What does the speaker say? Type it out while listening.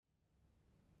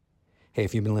Hey,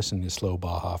 if you've been listening to Slow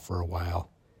Baja for a while,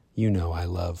 you know I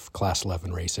love Class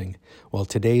 11 racing. Well,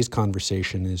 today's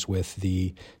conversation is with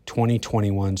the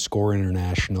 2021 Score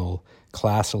International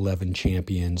Class 11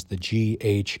 champions, the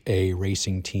GHA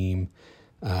racing team.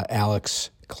 Alex,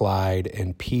 Clyde,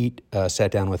 and Pete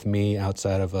sat down with me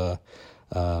outside of a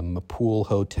pool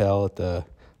hotel at the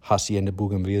Hacienda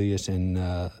Bugambilias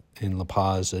in La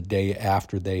Paz a day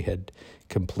after they had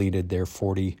completed their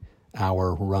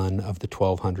 40-hour run of the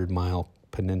 1,200-mile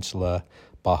Peninsula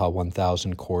Baja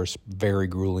 1000 course, very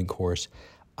grueling course.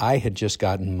 I had just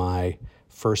gotten my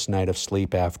first night of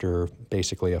sleep after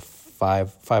basically a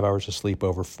five hours of sleep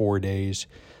over 4 days,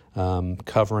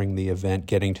 covering the event,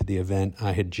 getting to the event.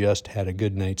 I had just had a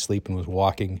good night's sleep and was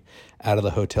walking out of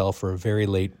the hotel for a very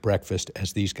late breakfast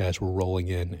as these guys were rolling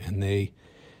in, and they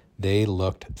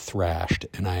looked thrashed.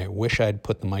 And I wish I'd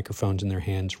put the microphones in their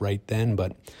hands right then,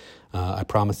 but I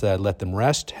promised that I'd let them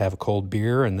rest, have a cold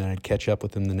beer, and then I'd catch up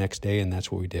with them the next day, and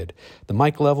that's what we did. The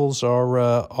mic levels are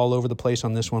all over the place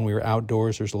on this one. We were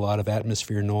outdoors. There's a lot of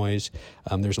atmosphere noise.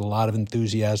 There's a lot of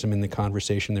enthusiasm in the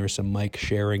conversation. There was some mic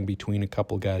sharing between a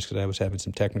couple guys because I was having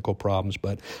some technical problems,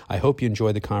 but I hope you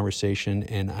enjoy the conversation,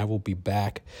 and I will be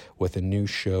back with a new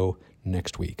show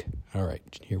next week. All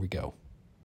right, here we go.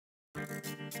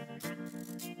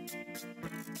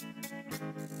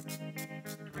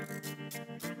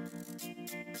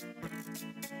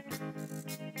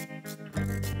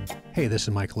 Hey, this is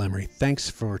Michael Emery. Thanks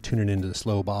for tuning into the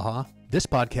Slow Baja. This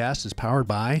podcast is powered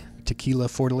by Tequila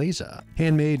Fortaleza,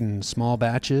 handmade in small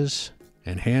batches,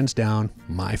 and hands down,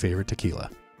 my favorite tequila.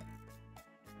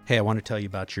 Hey, I want to tell you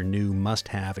about your new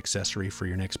must-have accessory for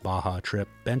your next Baja trip.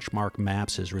 Benchmark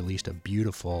Maps has released a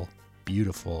beautiful,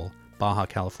 beautiful Baja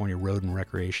California Road and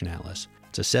Recreation Atlas.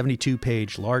 It's a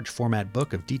 72-page large format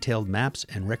book of detailed maps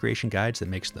and recreation guides that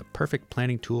makes the perfect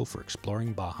planning tool for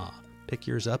exploring Baja. Pick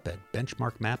yours up at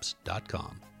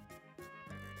benchmarkmaps.com.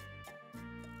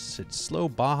 It's Slow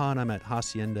Baja, and I'm at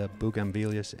Hacienda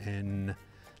Bugambilias in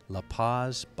La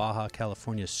Paz, Baja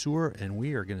California Sur, and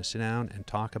we are going to sit down and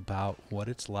talk about what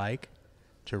it's like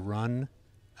to run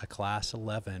a Class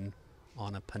 11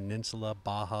 on a Peninsula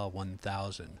Baja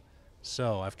 1000.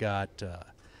 So I've got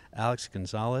Alex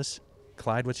Gonzalez.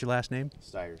 Clyde, what's your last name?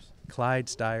 Stiers. Clyde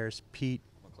Stiers. Pete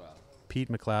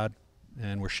McLeod.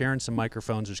 And we're sharing some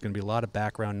microphones. There's going to be a lot of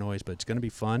background noise, but it's going to be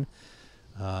fun.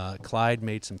 Clyde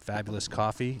made some fabulous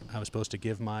coffee. I was supposed to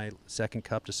give my second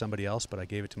cup to somebody else, but I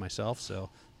gave it to myself, so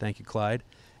thank you, Clyde.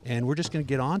 And we're just going to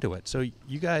get on to it. So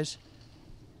you guys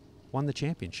won the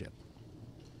championship.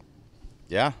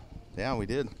 Yeah, we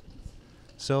did.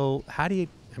 So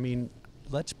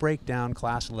let's break down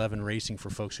Class 11 racing for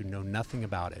folks who know nothing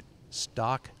about it.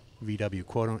 Stock VW,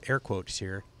 quote on air quotes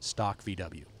here, stock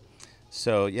VW.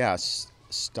 So, yeah,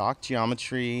 stock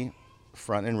geometry,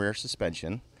 front and rear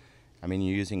suspension. I mean,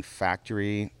 you're using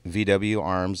factory VW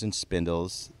arms and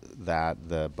spindles that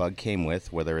the bug came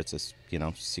with, whether it's a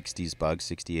 60s bug,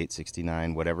 68,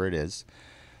 69, whatever it is.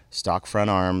 Stock front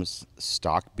arms,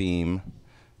 stock beam,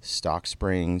 stock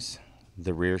springs.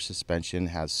 The rear suspension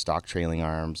has stock trailing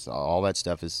arms. All that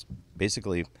stuff is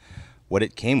basically what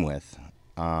it came with.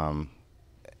 And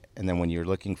then when you're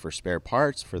looking for spare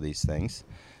parts for these things,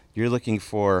 you're looking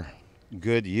for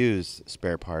good used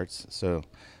spare parts. So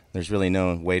there's really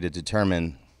no way to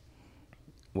determine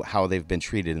how they've been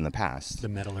treated in the past. The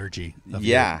metallurgy. Of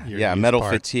your metal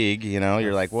parts. fatigue.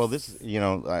 You're like, well, this,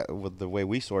 with the way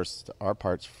we sourced our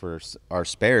parts for our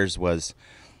spares was,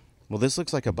 well, this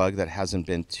looks like a bug that hasn't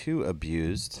been too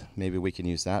abused. Maybe we can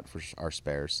use that for our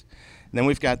spares. And then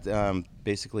we've got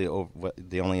basically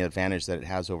the only advantage that it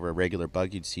has over a regular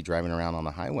bug you'd see driving around on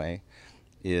the highway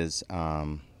is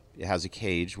it has a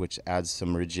cage, which adds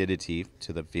some rigidity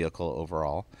to the vehicle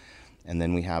overall. And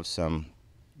then we have some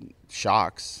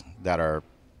shocks that are,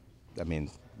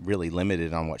 really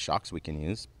limited on what shocks we can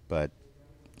use. But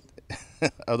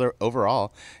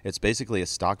overall, it's basically a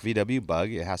stock VW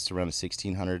bug. It has to run a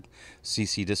 1,600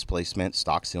 cc displacement,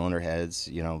 stock cylinder heads,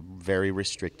 very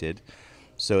restricted.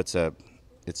 So it's a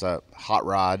hot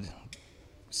rod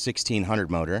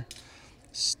 1,600 motor.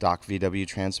 Stock VW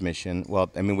transmission.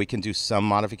 Well, we can do some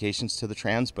modifications to the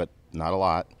trans, but not a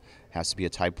lot. Has to be a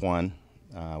Type 1,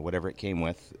 whatever it came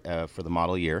with for the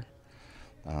model year.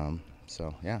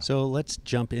 So let's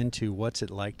jump into what's it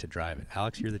like to drive it.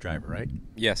 Alex, you're the driver, right?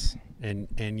 Yes.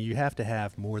 And you have to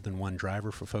have more than one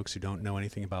driver for folks who don't know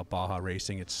anything about Baja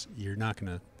racing. You're not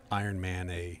going to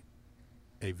Ironman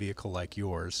a vehicle like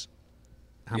yours.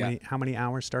 How many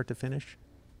hours start to finish?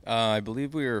 I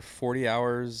believe we were 40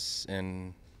 hours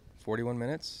and 41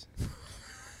 minutes.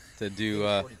 to do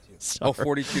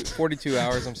 42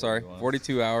 hours. I'm sorry,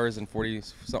 42 hours and 40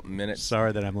 something minutes.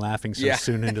 Sorry that I'm laughing so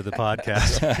soon into the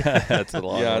podcast. That's a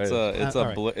long Yeah, way.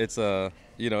 it's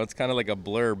it's kind of like a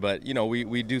blur, but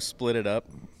we do split it up.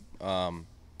 A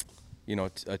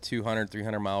 200,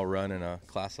 300 mile run in a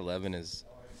class 11 is,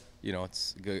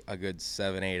 it's a good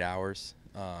 7-8 hours,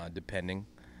 depending.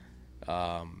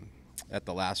 At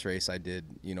the last race I did,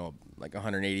 like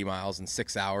 180 miles in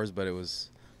 6 hours, but it was,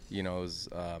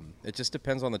 it just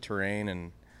depends on the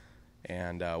terrain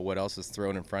and what else is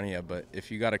thrown in front of you. But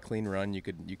if you got a clean run, you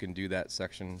can do that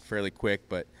section fairly quick.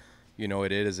 But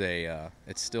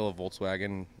it's still a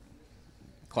Volkswagen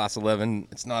class 11.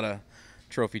 It's not a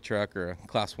trophy truck or a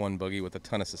class 1 buggy with a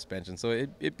ton of suspension, so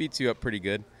it beats you up pretty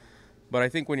good. But I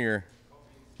think when you're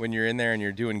in there and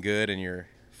you're doing good and you're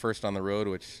first on the road,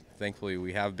 which thankfully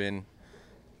we have been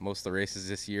most of the races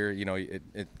this year,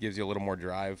 it gives you a little more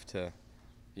drive to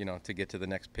get to the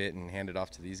next pit and hand it off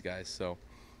to these guys. So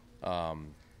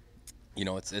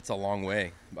it's a long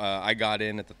way. I got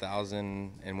in at the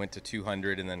 1,000 and went to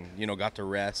 200 and then got to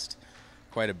rest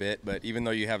quite a bit. But even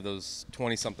though you have those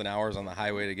 20 something hours on the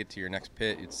highway to get to your next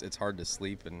pit, it's hard to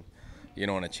sleep. And in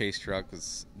a chase truck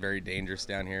is very dangerous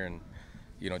down here, and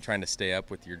trying to stay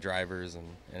up with your drivers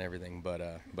and everything.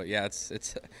 But yeah,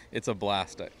 it's a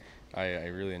blast. I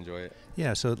really enjoy it.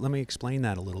 Yeah, so let me explain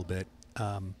that a little bit.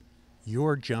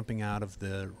 You're jumping out of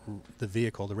the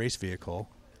vehicle, the race vehicle,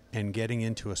 and getting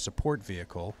into a support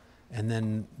vehicle, and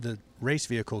then the race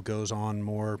vehicle goes on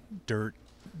more dirt,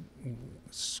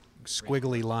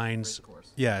 squiggly lines,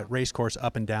 race course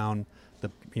up and down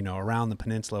around the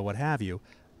peninsula, what have you,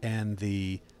 and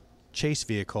the chase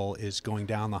vehicle is going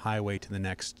down the highway to the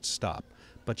next stop.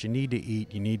 But you need to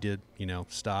eat, you need to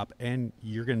stop, and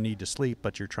you're going to need to sleep,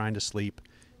 but you're trying to sleep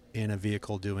in a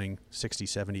vehicle doing 60,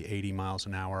 70, 80 miles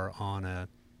an hour on a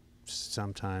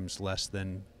sometimes less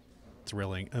than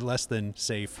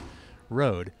safe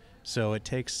road. So it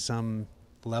takes some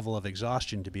level of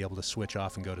exhaustion to be able to switch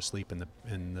off and go to sleep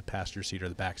in the passenger seat or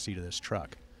the back seat of this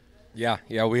truck. Yeah,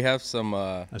 we have some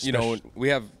we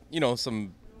have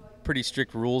some pretty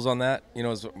strict rules on that,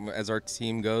 as our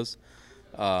team goes.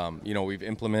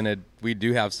 We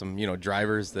do have some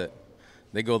drivers that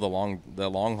they go the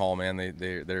long haul, man.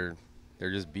 They're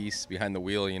just beasts behind the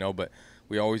wheel, but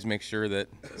we always make sure that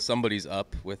somebody's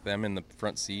up with them in the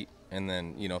front seat, and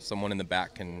then someone in the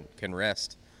back can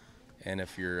rest. And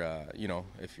if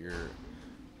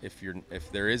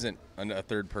there isn't a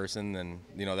third person, then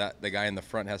that the guy in the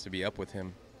front has to be up with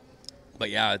him. But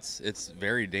yeah, it's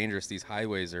very dangerous. These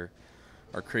highways are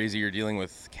crazy. You're dealing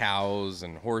with cows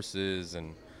and horses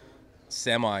and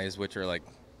semis, which are like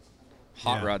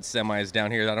hot rod semis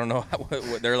down here. I don't know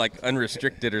what they're like,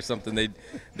 unrestricted or something.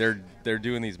 They're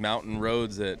doing these mountain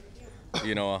roads at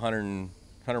 100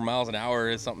 miles an hour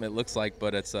is something it looks like,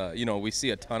 but it's we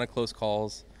see a ton of close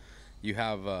calls. You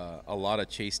have a lot of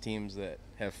chase teams that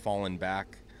have fallen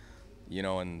back,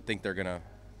 and think they're gonna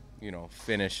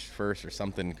finish first or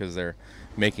something because they're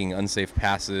making unsafe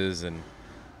passes and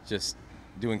just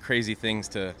doing crazy things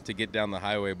to get down the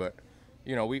highway. But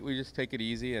we just take it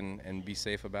easy and be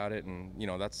safe about it, and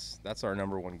that's our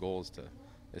number one goal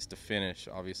is to finish,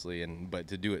 obviously, but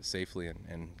to do it safely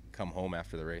and come home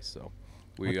after the race. So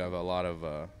we have a lot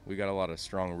of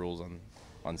strong rules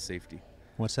on safety.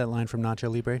 What's that line from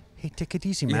Nacho Libre? Hey, take it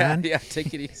easy, man. Yeah,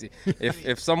 take it easy.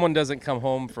 If someone doesn't come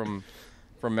home from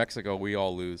Mexico, we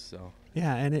all lose. So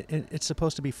yeah, and it's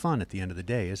supposed to be fun at the end of the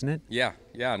day, isn't it? Yeah.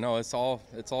 No, it's all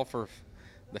for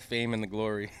the fame and the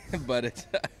glory, but it's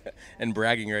and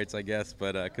bragging rights, I guess.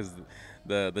 But because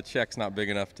the check's not big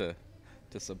enough to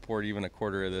support even a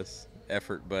quarter of this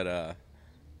effort.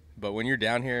 But when you're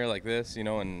down here like this,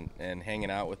 and hanging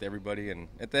out with everybody, and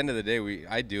at the end of the day,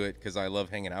 I do it because I love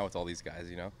hanging out with all these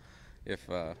guys. If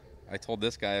I told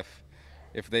this guy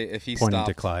if he pointing stopped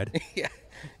to Clyde, yeah,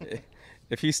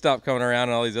 if he stopped coming around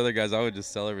and all these other guys, I would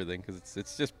just sell everything because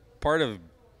it's just part of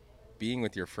being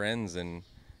with your friends and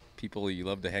people you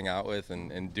love to hang out with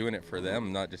and doing it for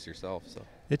them, not just yourself. So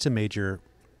it's a major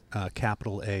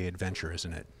capital A adventure,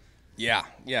 isn't it? Yeah,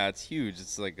 it's huge.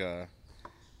 It's like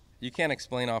you can't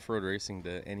explain off-road racing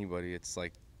to anybody. It's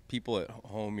like people at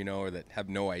home, or that have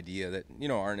no idea, that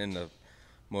aren't into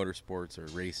motorsports or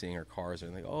racing or cars,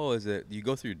 and like, oh, is it you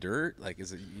go through dirt? Like,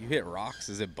 is it you hit rocks?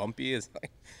 Is it bumpy? Is like,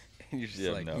 and you're just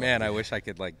like, man, I wish I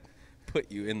could like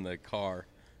put you in the car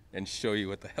and show you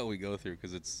what the hell we go through,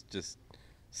 because it's just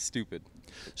stupid.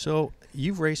 So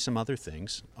you've raced some other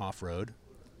things off-road.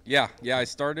 Yeah. I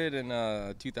started in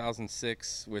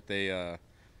 2006 with we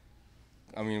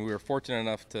were fortunate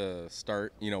enough to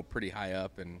start, pretty high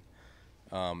up, and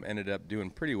Ended up doing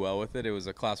pretty well with it. It was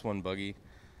a Class 1 buggy.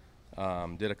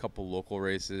 Did a couple local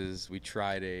races. We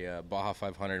tried a Baja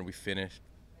 500, and we finished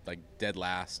like dead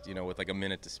last, with like a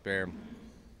minute to spare.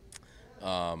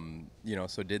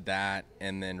 So did that,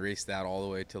 and then raced that all the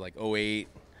way to like '08.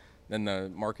 Then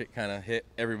the market kind of hit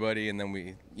everybody, and then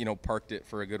we, parked it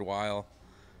for a good while.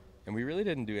 And we really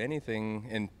didn't do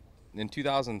anything. In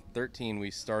 2013,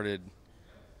 we started,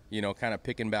 kind of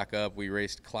picking back up. We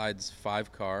raced Clyde's 5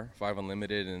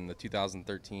 Unlimited in the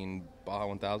 2013 Baja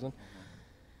 1000.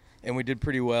 And we did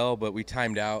pretty well, but we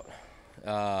timed out.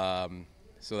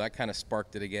 So that kind of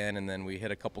sparked it again. And then we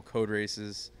hit a couple code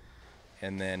races.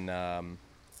 And then,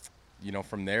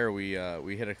 from there, we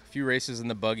hit a few races in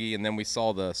the buggy. And then we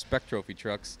saw the Spec Trophy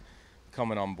trucks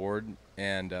coming on board,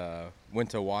 and went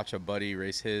to watch a buddy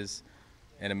race his.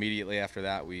 And immediately after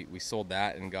that, we sold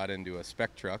that and got into a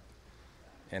spec truck.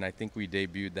 And I think we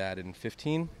debuted that in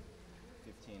 15.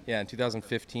 Yeah, in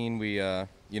 2015, we,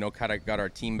 kind of got our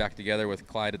team back together with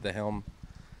Clyde at the helm,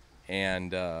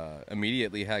 and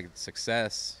immediately had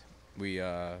success. We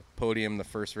podiumed the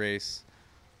first race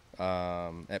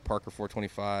at Parker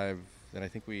 425. Then I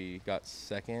think we got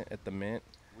second at the Mint.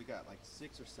 We got like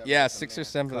 6th or 7th. Yeah, 6th or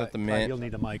 7th at the Mint. You'll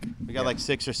need a mic. We got like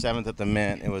 6th or 7th at the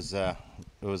Mint. It was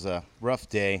a rough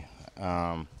day.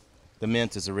 The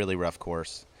Mint is a really rough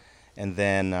course, and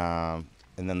then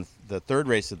the third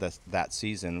race of that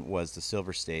season was the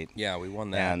Silver State. Yeah, we won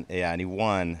that. And he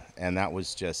won, and that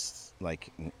was just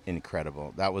like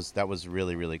incredible. That was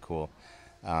really, really cool.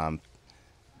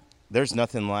 There's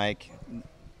nothing like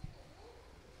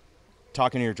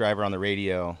talking to your driver on the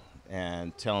radio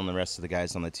and telling the rest of the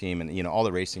guys on the team, and all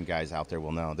the racing guys out there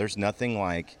will know. There's nothing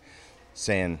like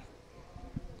saying,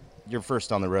 "You're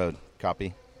first on the road."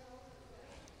 Copy.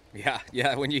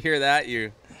 Yeah. When you hear that,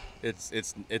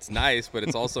 it's nice, but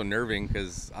it's also nerving,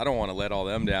 because I don't want to let all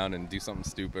them down and do something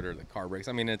stupid or the car breaks.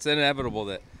 I mean, it's inevitable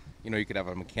that you could have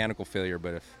a mechanical failure,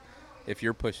 but if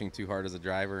you're pushing too hard as a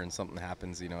driver and something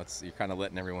happens, you're kind of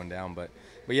letting everyone down. But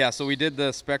yeah, so we did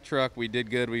the spec truck. We did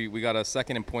good. We got a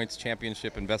second in points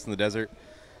championship in Best in the Desert.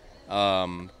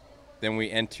 Then we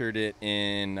entered it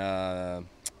in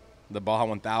the Baja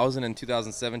 1000 in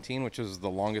 2017, which was the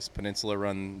longest peninsula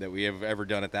run that we have ever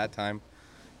done at that time.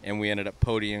 And we ended up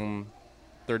podium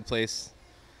 3rd place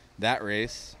that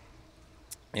race.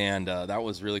 And that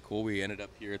was really cool. We ended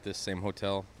up here at this same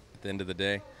hotel at the end of the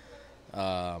day.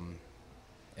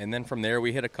 And then from there,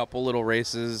 we hit a couple little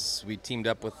races. We teamed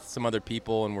up with some other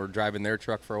people, and we're driving their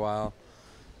truck for a while.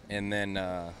 And then,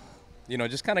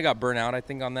 just kind of got burnt out, I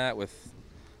think, on that with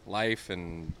life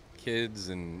and kids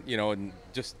and, and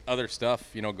just other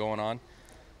stuff, going on.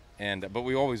 But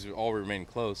we always all remained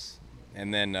close.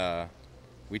 And then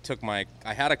we took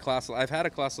I've had a Class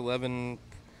 11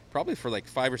 probably for like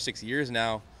 5 or 6 years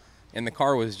now. And the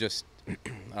car was just,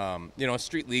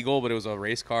 street legal, but it was a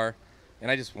race car. And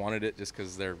I just wanted it just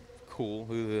because they're cool.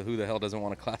 Who the hell doesn't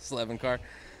want a Class 11 car?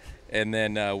 And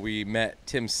then we met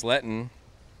Tim Sletton,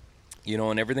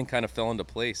 and everything kind of fell into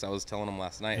place. I was telling him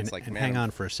last night. It's like, man, hang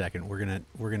on for a second. We're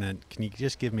gonna. Can you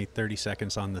just give me 30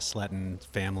 seconds on the Sletton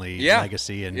family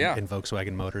legacy and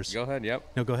Volkswagen Motors? Go ahead.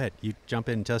 Yep. No, go ahead. You jump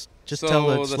in. Just so tell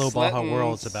the Slow Baja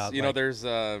worlds about. There's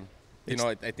I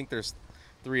think there's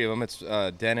 3 of them. It's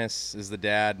Dennis is the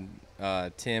dad.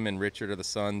 Tim and Richard are the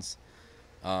sons.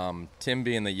 Tim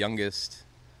being the youngest,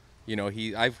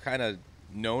 I've kind of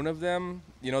known of them.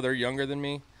 They're younger than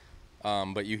me,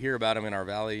 but you hear about them in our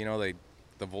valley.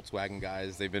 The Volkswagen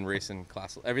guys. They've been racing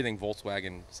everything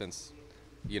Volkswagen since,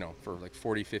 for like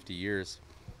 40, 50 years.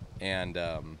 And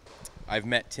I've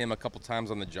met Tim a couple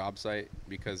times on the job site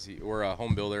because we're a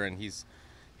home builder, and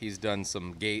he's done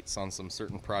some gates on some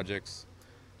certain projects.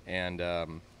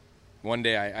 And one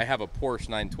day I have a Porsche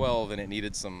 912, and it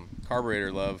needed some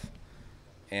carburetor love.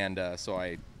 And so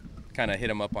I kind of hit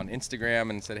him up on Instagram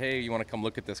and said, hey, you want to come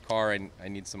look at this car? I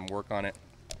need some work on it.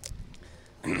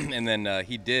 And then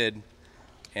he did.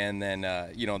 And then,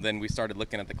 then we started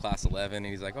looking at the Class 11. And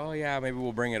he's like, oh, yeah, maybe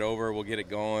we'll bring it over. We'll get it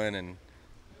going. And,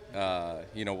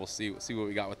 we'll see what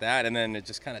we got with that. And then it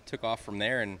just kind of took off from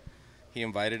there. And he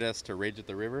invited us to Rage at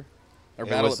the River.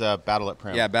 Battle at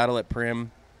Primm. Yeah, Battle at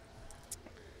Primm.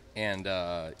 And,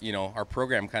 our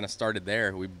program kind of started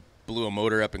there. We blew a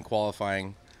motor up in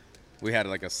qualifying. We had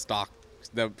like a stock.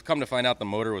 Come to find out, the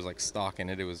motor was like stock in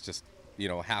it. It was just,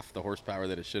 half the horsepower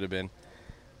that it should have been.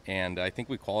 And I think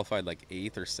we qualified like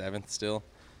 8th or 7th still.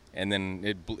 And then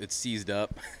it seized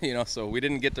up, so we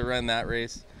didn't get to run that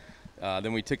race.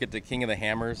 Then we took it to King of the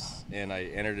Hammers, and I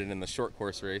entered it in the short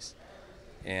course race.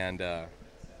 And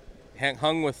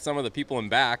hung with some of the people in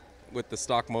back with the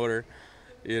stock motor.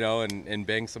 you know, and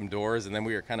bang some doors, and then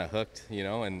we were kind of hooked, you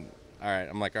know. And all right,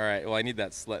 I'm like, all right, well, I need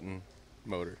that Sletton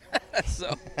motor.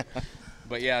 So,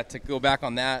 but yeah, to go back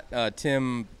on that,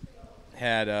 Tim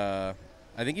had, I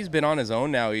think he's been on his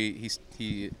own now. He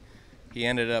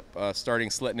ended up starting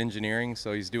Sletton Engineering,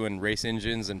 so he's doing race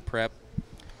engines and prep.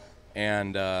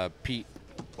 And Pete,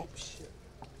 oh shit,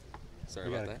 sorry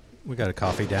about that. We got a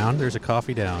coffee down. There's a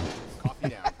coffee down. Coffee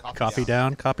down. Coffee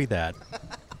down. Copy that.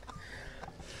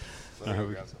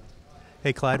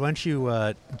 Hey, Clyde, why don't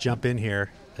you jump in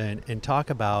here and talk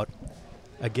about,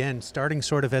 again, starting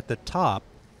sort of at the top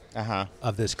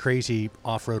of this crazy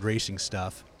off-road racing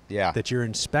stuff. Yeah. That you're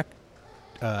in spec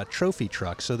trophy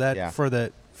trucks. So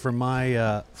that from my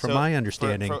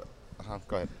understanding, go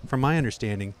ahead. From my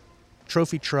understanding,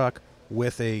 trophy truck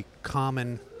with a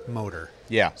common motor.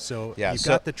 Yeah. So yeah. you've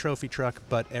got the trophy truck,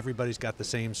 but everybody's got the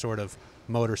same sort of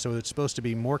motor. So it's supposed to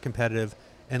be more competitive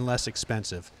and less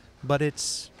expensive. But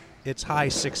it's high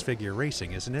six-figure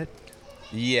racing, isn't it?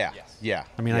 Yeah. Yes. Yeah.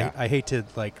 I mean, yeah. I hate to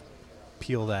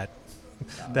peel that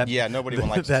yeah, nobody would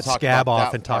like to that talk scab about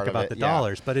off that and talk part of about it, the yeah.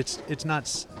 dollars, but it's not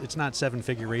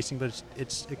seven-figure racing, but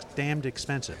it's damned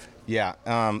expensive. Yeah.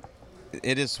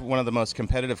 It is one of the most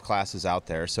competitive classes out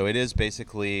there. So it is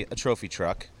basically a trophy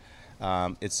truck.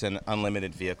 It's an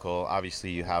unlimited vehicle.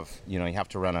 Obviously, you have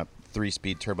to run a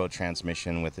 3-speed turbo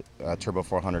transmission with a turbo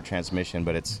 400 transmission,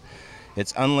 but it's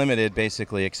unlimited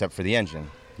basically except for the engine.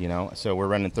 You know, so we're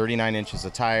running 39 inches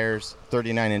of tires,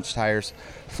 39-inch tires,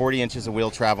 40 inches of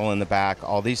wheel travel in the back,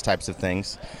 all these types of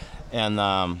things. And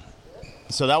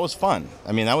so that was fun.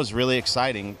 I mean, that was really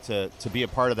exciting to be a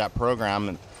part of that program.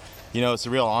 And, you know, it's a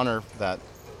real honor that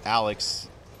Alex,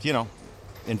 you know,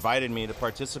 invited me to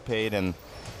participate and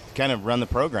kind of run the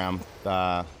program.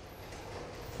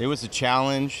 It was a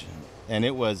challenge, and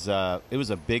it was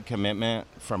a big commitment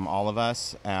from all of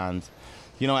us. And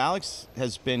you know, Alex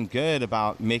has been good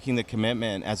about making the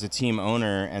commitment as a team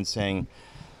owner and saying,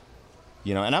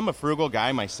 you know, and I'm a frugal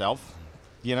guy myself,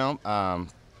 you know, I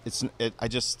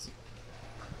just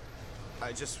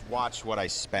watch what I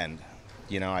spend.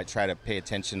 You know, I try to pay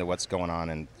attention to what's going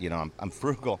on, and, you know, I'm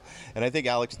frugal. And I think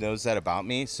Alex knows that about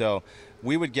me. So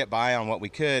we would get by on what we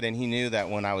could, and he knew that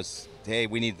when I was, hey,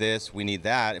 we need this, we need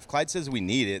that. If Clyde says we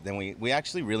need it, then we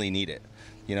actually really need it.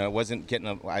 You know, it wasn't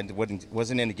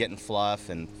wasn't into getting fluff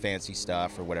and fancy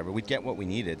stuff or whatever. We'd get what we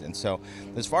needed. And so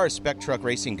as far as spec truck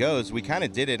racing goes, we kind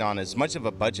of did it on as much of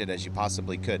a budget as you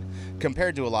possibly could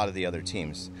compared to a lot of the other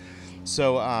teams.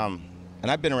 So, and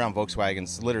I've been around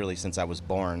Volkswagens literally since I was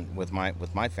born with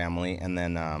my family. And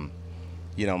then,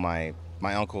 you know, my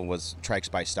uncle was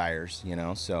Trikes by Steyrs, you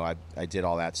know, so I did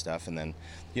all that stuff. And then,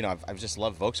 you know, I've just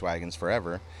loved Volkswagens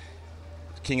forever.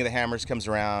 King of the Hammers comes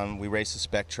around. We race a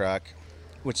spec truck,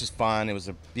 which is fun. It was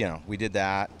we did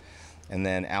that. And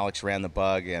then Alex ran the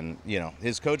Bug, and, you know,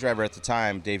 his co-driver at the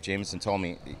time, Dave Jameson, told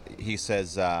me, he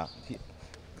says,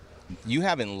 you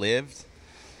haven't lived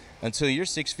until you're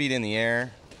 6 feet in the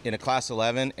air in a Class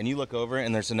 11, and you look over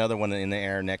and there's another one in the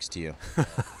air next to you.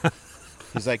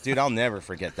 He's like, dude, I'll never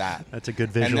forget that. That's a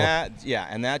good visual.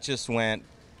 And that just went,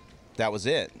 that was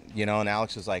it, you know. And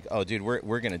Alex was like, oh, dude, we're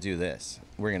going to do this.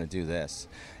 We're going to do this.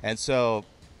 And so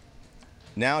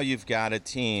now you've got a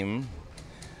team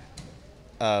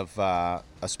of a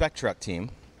spec truck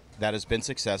team that has been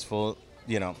successful,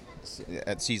 you know,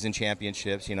 at season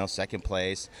championships, you know, second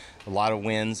place, a lot of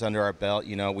wins under our belt.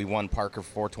 You know, we won Parker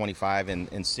 425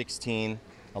 in 16,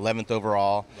 11th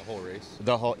overall.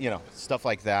 The whole, you know, stuff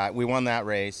like that. We won that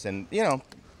race, and, you know,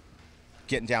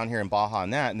 getting down here in Baja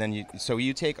and that. And then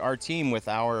you take our team with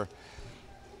our,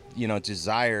 you know,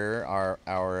 desire,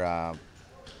 our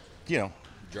you know,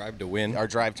 drive to win, our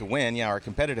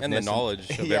competitiveness, and the knowledge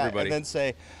of yeah, everybody, and then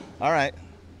say, all right,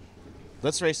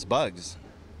 let's race bugs.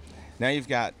 Now you've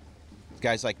got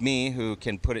guys like me who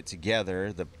can put it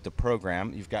together, the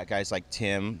program. You've got guys like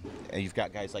Tim, and you've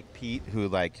got guys like Pete who,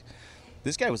 like,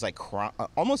 this guy was like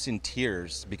almost in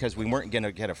tears because we weren't going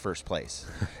to get a first place.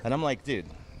 And I'm like, dude,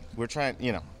 we're trying,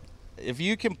 you know, if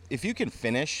you can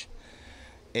finish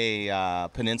a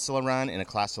Peninsula run in a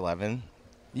Class 11,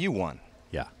 you won.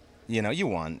 Yeah. You know, you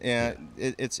won.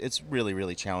 It's really,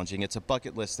 really challenging. It's a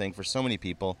bucket list thing for so many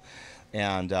people.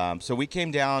 And so we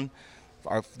came down.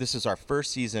 This is our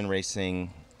first season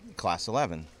racing Class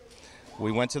 11.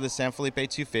 We went to the San Felipe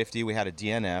 250. We had a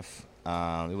DNF.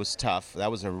 It was tough. That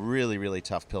was a really, really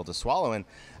tough pill to swallow. And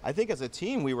I think as a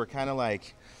team, we were kind of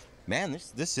like, man,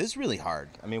 this is really hard.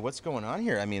 I mean, what's going on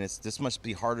here? I mean, this must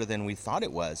be harder than we thought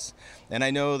it was. And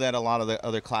I know that a lot of the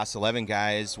other Class 11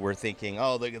 guys were thinking,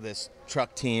 oh, look at this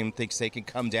truck team, thinks they can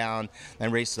come down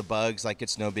and race the bugs like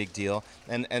it's no big deal.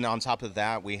 And on top of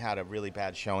that, we had a really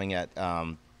bad showing at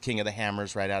King of the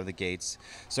Hammers right out of the gates.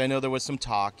 So I know there was some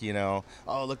talk, you know,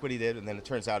 oh, look what he did. And then it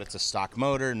turns out it's a stock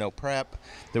motor, no prep.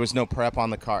 There was no prep on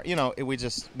the car. You know,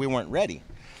 we weren't ready.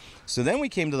 So then we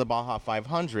came to the Baja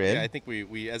 500. Yeah, I think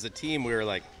we as a team, we were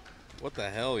like, what the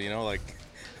hell, you know, like,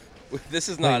 this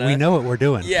is not we know what we're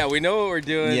doing. Yeah, we know what we're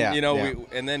doing, Yeah, you know, yeah.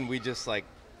 and then we just like,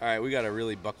 all right, we got to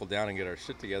really buckle down and get our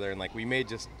shit together. And like, we made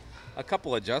just a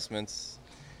couple adjustments.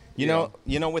 You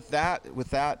know, with that,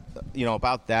 you know,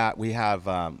 about that, we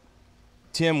have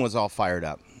Tim was all fired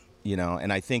up, you know,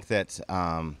 and I think that,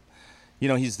 you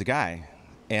know, he's the guy.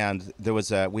 And there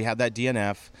was we had that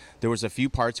DNF. There was a few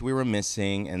parts we were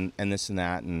missing, and this and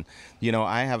that. And you know,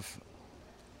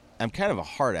 I'm kind of a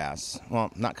hard ass.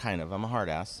 Well, not kind of. I'm a hard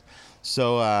ass.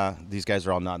 So these guys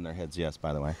are all nodding their heads yes,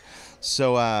 by the way.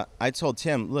 So I told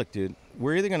Tim, look, dude,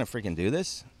 we're either gonna freaking do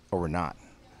this or we're not.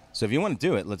 So if you want to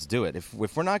do it, let's do it. If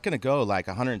we're not gonna go like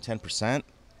 110%,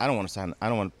 I don't want to sign. I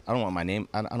don't want my name.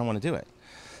 I don't want to do it.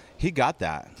 He got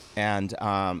that, and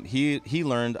he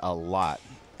learned a lot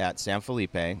at San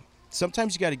Felipe.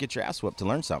 Sometimes you got to get your ass whooped to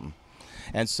learn something.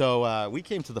 And so we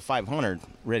came to the 500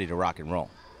 ready to rock and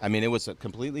roll. I mean, it was a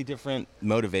completely different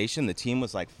motivation. The team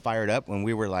was like fired up when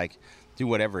we were like, do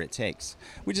whatever it takes.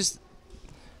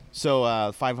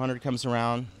 So 500 comes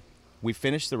around. We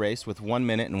finished the race with 1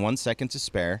 minute and 1 second to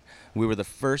spare. We were the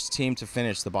first team to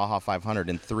finish the Baja 500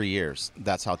 in 3 years.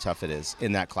 That's how tough it is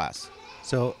in that class.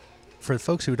 So for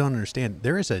folks who don't understand,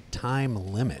 there is a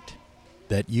time limit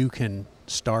that you can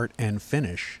start and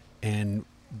finish. And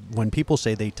when people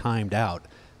say they timed out,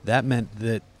 that meant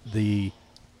that the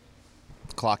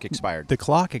Clock expired. The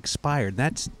clock expired.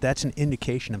 That's an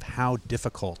indication of how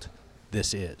difficult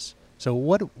this is. So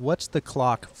what's the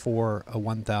clock for a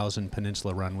 1,000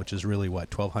 Peninsula run, which is really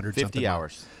what, 1,200 50 something?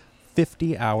 hours.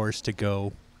 50 hours to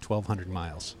go 1,200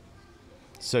 miles.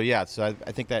 So yeah, so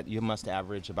I think that you must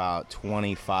average about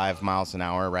 25 miles an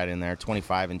hour right in there,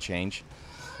 25 and change.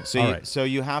 So All you, right. so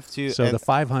you have to. So and- the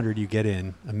 500 you get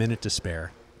in, a minute to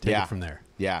spare. Take it from there.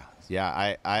 Yeah.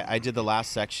 I did the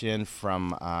last section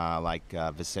from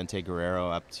Vicente Guerrero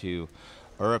up to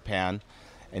Urupan,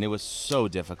 and it was so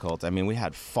difficult. I mean, we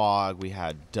had fog, we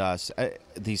had dust,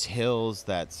 these hills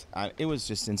it was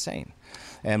just insane.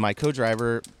 And my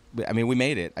co-driver, I mean, we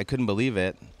made it. I couldn't believe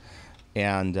it.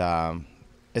 And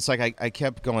it's like I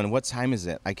kept going, what time is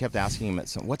it? I kept asking him,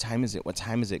 what time is it? What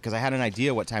time is it? Because I had an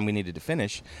idea what time we needed to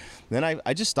finish. Then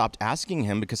I just stopped asking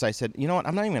him because I said, you know what?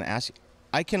 I'm not even going to ask.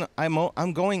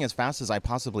 I'm going as fast as I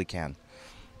possibly can.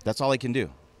 That's all I can do.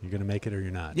 You're going to make it or you're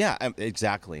not. Yeah,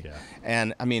 exactly. Yeah.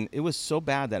 And I mean, it was so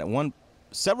bad that at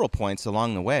several points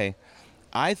along the way,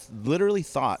 I literally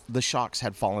thought the shocks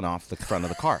had fallen off the front of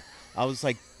the car. I was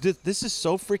like, this is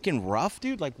so freaking rough,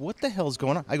 dude. Like, what the hell's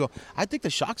going on? I go, I think the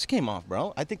shocks came off,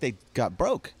 bro. I think they got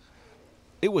broke.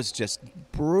 It was just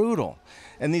brutal.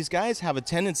 And these guys have a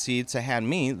tendency to hand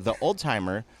me, the old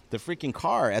timer, the freaking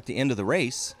car at the end of the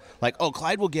race. Like, oh,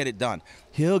 Clyde will get it done.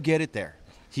 He'll get it there.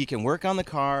 He can work on the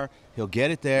car. He'll get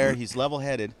it there. He's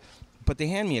level-headed. But they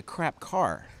hand me a crap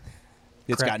car.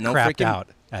 It's got no crapped freaking... out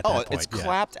at that point. It's yeah.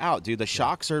 clapped out, dude. The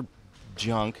shocks are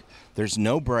junk. There's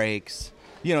no brakes.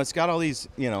 You know, it's got all these,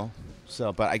 you know.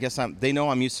 So, but I guess they know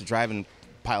I'm used to driving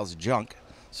piles of junk.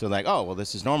 So like, oh, well,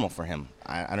 this is normal for him.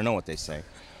 I don't know what they say.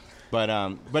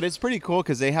 But it's pretty cool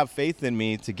because they have faith in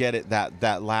me to get it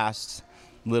that last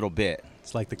little bit.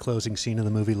 It's like the closing scene of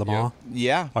the movie Le Mans.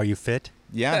 Yeah. Are you fit?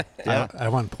 Yeah. Yeah. I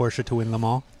want Porsche to win Le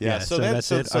Mans. Yeah, So so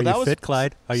that's it. so Are that you was- fit,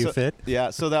 Clyde? Are you fit? Yeah.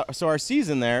 So our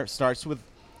season there starts with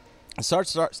a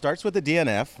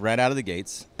DNF right out of the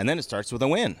gates, and then it starts with a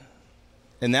win,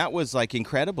 and that was like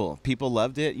incredible. People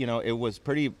loved it. You know, it was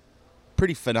pretty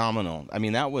phenomenal. I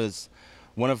mean, that was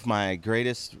one of my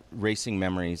greatest racing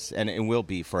memories, and it will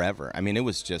be forever. I mean, it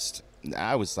was just.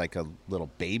 I was like a little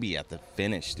baby at the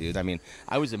finish, dude. I mean,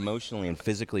 I was emotionally and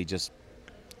physically just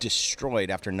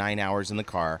destroyed after 9 hours in the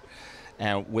car,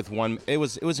 and with one, it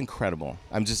was incredible.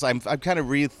 I'm kind of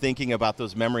rethinking about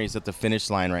those memories at the finish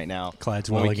line right now.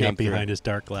 Clyde's when we welling came up behind through. his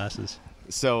dark glasses.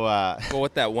 So, Well,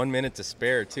 with that 1 minute to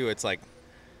spare too, it's like,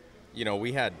 you know,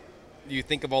 you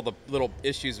think of all the little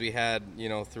issues we had, you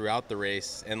know, throughout the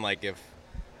race, and like if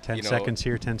 10 you know, seconds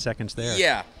here, 10 seconons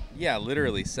there. Yeah,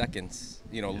 literally seconds.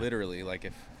 You know, literally, like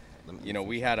if, you know,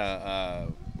 we had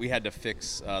to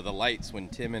fix the lights when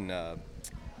Tim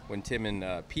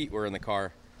and Pete were in the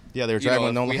car. yeah, they were You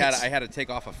driving know, with no lights. I had to take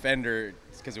off a fender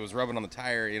because it was rubbing on the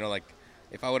tire. You know, like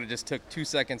if I would have just took 2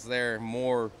 seconds there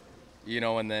more,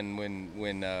 and then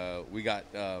when we got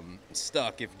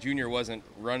stuck, if Junior wasn't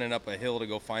running up a hill to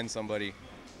go find somebody,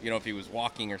 if he was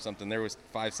walking or something, there was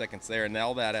 5 seconds there, and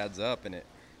all that adds up, and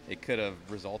it could have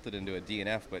resulted into a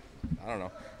DNF, but I don't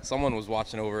know. Someone was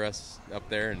watching over us up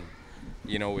there, and,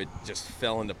 it just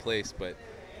fell into place. But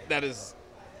that is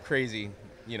crazy,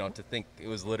 to think it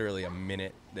was literally a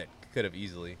minute that could have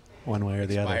easily one way or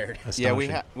the expired. other. Yeah,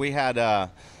 we had.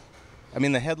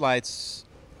 The headlights,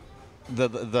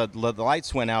 the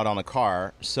lights went out on the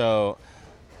car, so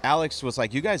Alex was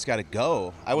like, "You guys got to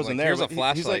go." I wasn't there. Here's a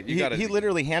flashlight. He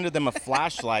literally handed them a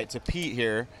flashlight to Pete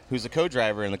here, who's a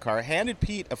co-driver in the car. Handed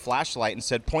Pete a flashlight and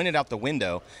said, "Pointed out the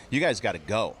window. You guys got to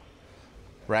go."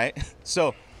 Right.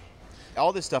 So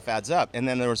all this stuff adds up. And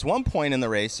then there was one point in the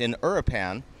race in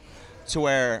Urupan to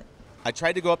where I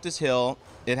tried to go up this hill.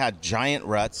 It had giant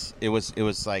ruts. It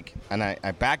was like, and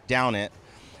I backed down it.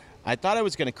 I thought I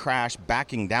was going to crash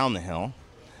backing down the hill.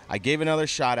 I gave another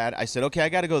shot at it. I said, okay, I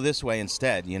got to go this way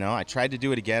instead. I tried to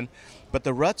do it again. But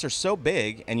the ruts are so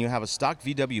big, and you have a stock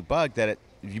VW Bug that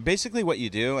you basically what you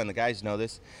do, and the guys know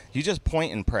this, you just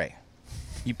point and pray.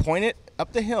 You point it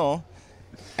up the hill,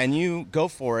 and you go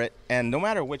for it, and no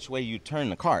matter which way you turn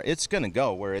the car, it's going to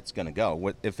go where it's going to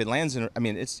go. If it lands in,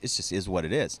 it's just is what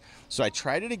it is. So I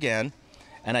tried it again,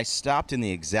 and I stopped in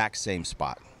the exact same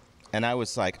spot. And I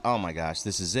was like, oh my gosh,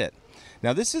 this is it.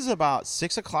 Now, this is about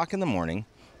 6 o'clock in the morning.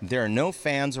 There are no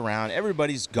fans around.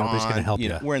 Everybody's gone. Nobody's going to help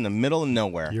you. We're in the middle of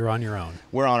nowhere. You're on your own.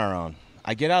 We're on our own.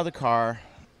 I get out of the car,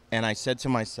 and I said to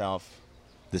myself,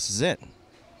 this is it.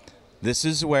 This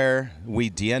is where we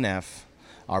DNF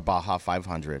our Baja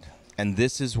 500. And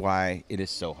this is why it is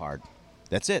so hard.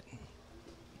 That's it.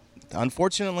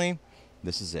 Unfortunately,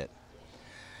 this is it.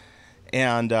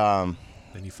 And then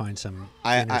you find some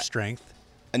inner strength.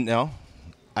 No.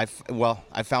 I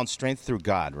found strength through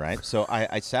God, right? So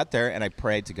I sat there and I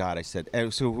prayed to God. I said,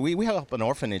 so we help an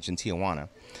orphanage in Tijuana.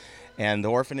 And the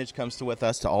orphanage comes with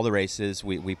us to all the races.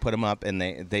 We put them up, and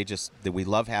we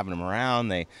love having them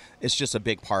around. It's just a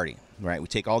big party, right? We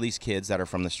take all these kids that are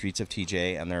from the streets of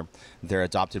TJ, and their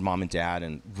adopted mom and dad,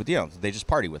 and they just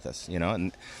party with us,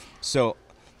 And so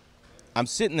I'm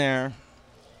sitting there,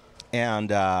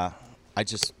 and I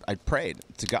prayed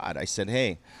to God. I said,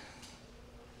 hey,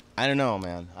 I don't know,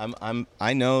 man.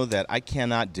 I know that I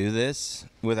cannot do this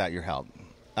without your help.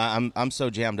 I'm so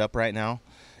jammed up right now.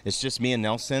 It's just me and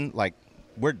Nelson. Like,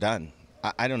 we're done.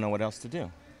 I don't know what else to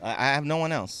do. I have no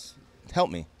one else. Help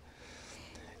me.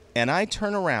 And I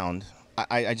turn around.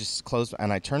 I just closed,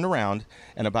 and I turned around,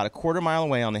 and about a quarter mile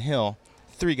away on the hill,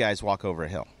 3 guys walk over a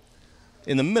hill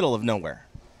in the middle of nowhere.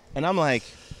 And I'm like,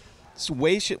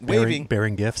 waving.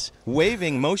 Bearing gifts?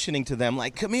 Waving, motioning to them,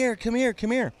 like, come here, come here, come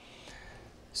here.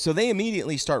 So they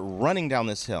immediately start running down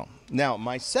this hill. Now,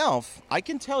 myself, I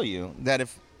can tell you that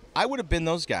if I would have been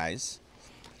those guys,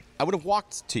 I would have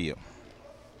walked to you.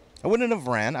 I wouldn't have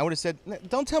ran. I would have said,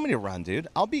 don't tell me to run, dude.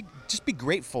 Just be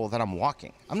grateful that I'm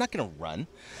walking. I'm not going to run.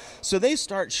 So they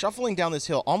start shuffling down this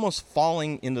hill, almost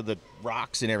falling into the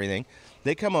rocks and everything.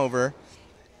 They come over,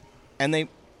 and they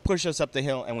push us up the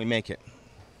hill, and we make it,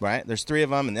 right? There's 3 of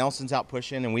them, and Nelson's out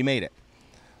pushing, and we made it.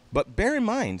 But bear in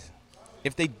mind,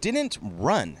 if they didn't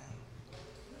run,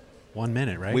 1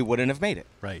 minute, right? We wouldn't have made it.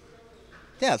 Right.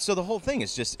 Yeah, so the whole thing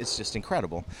is just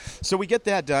incredible. So we get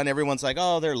that done. Everyone's like,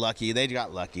 oh, they're lucky. They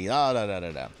got lucky. Oh,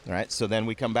 da. All right, so then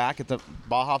we come back at the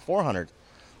Baja 400.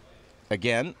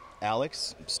 Again,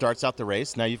 Alex starts out the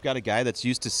race. Now you've got a guy that's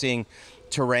used to seeing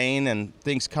terrain and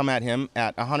things come at him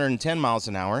at 110 miles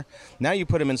an hour. Now you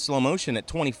put him in slow motion at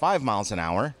 25 miles an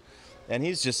hour, and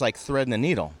he's just like threading a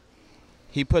needle.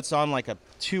 He puts on like a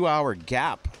 2-hour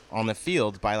gap on the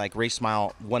field by like race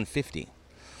mile 150.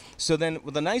 So then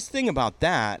the nice thing about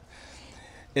that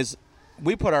is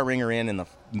we put our ringer in the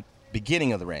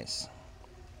beginning of the race.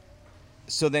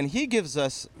 So then he gives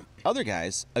us other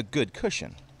guys a good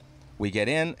cushion. We get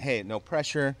in, hey, no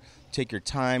pressure, take your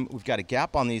time. We've got a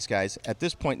gap on these guys. At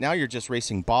this point, now you're just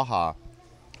racing Baja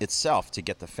itself to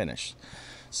get the finish.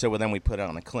 So then we put it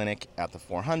on a clinic at the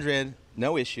 400,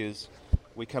 no issues.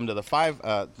 We come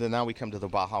to now we come to the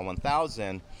Baja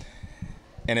 1000,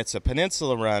 and it's a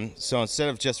peninsula run. So instead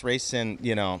of just racing,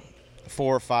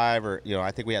 4 or 5, or, I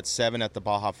think we had 7 at the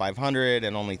Baja 500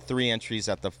 and only 3 entries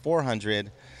at the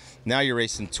 400. Now you're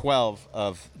racing 12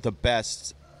 of the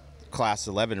best Class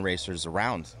 11 racers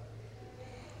around.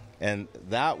 And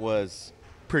that was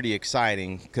pretty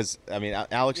exciting because,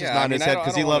 Alex is nodding his head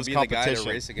because he loves competition. I don't want to be the guy to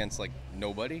race against,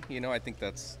 nobody. I think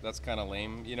that's kind of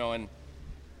lame, and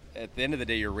at the end of the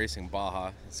day, you're racing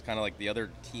Baja. It's kind of like the other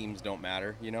teams don't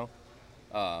matter,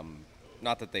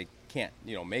 not that they can't,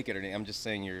 make it or anything. I'm just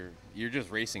saying you're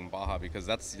just racing Baja because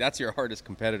that's your hardest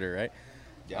competitor, right?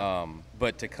 Yeah.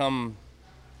 But to come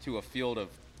to a field of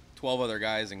 12 other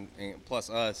guys and plus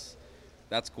us,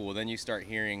 that's cool. Then you start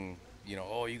hearing,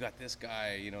 oh, you got this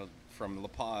guy, from La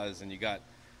Paz, and you got,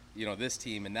 this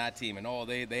team and that team, and oh,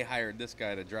 they hired this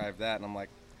guy to drive that, and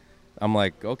I'm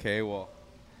like, okay, well,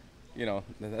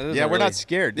 that yeah, we're not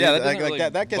scared. Dude. Yeah,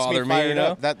 that that gets me bother fired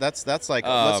up. That's like,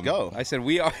 let's go. I said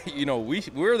we are,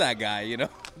 we're that guy.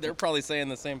 They're probably saying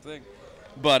the same thing,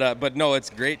 but no, it's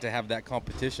great to have that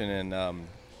competition and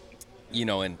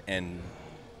and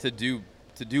to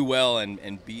do well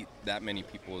and beat that many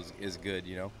people is good.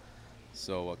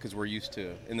 So because we're used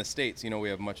to in the States, we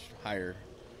have much higher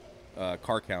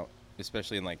car count,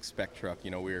 especially in like spec truck.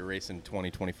 We were racing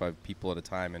 20, 25 people at a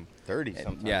time and 30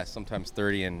 sometimes. Yeah, sometimes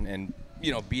 30 and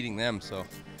beating them. So,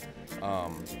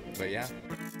 but yeah.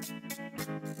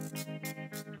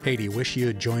 Hey, do you wish you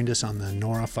had joined us on the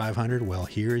NORRA 500? Well,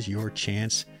 here's your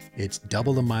chance. It's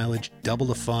double the mileage, double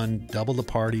the fun, double the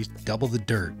parties, double the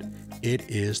dirt. It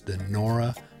is the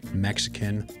NORRA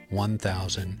Mexican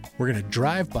 1000. We're going to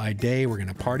drive by day. We're going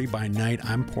to party by night.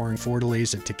 I'm pouring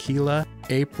Fortaleza tequila.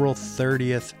 April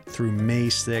 30th through May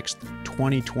 6th,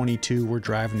 2022. We're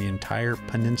driving the entire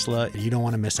peninsula. You don't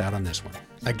want to miss out on this one.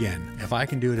 Again, if I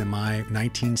can do it in my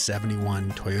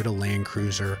 1971 Toyota Land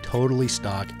Cruiser, totally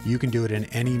stock, you can do it in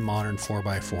any modern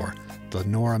 4x4. The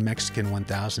NORRA Mexican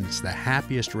 1000 is the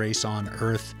happiest race on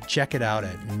earth. Check it out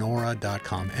at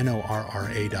norra.com,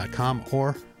 NORRA.com,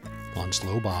 or on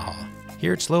Slow Baja.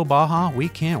 Here at Slow Baja, we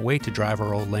can't wait to drive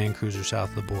our old Land Cruiser south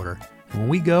of the border. And when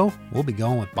we go, we'll be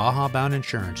going with Baja Bound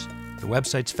Insurance. The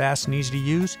website's fast and easy to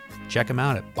use. Check them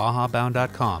out at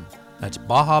bajabound.com. That's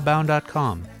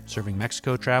bajabound.com, serving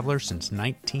Mexico travelers since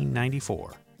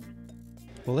 1994.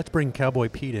 Well, let's bring Cowboy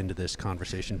Pete into this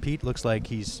conversation. Pete looks like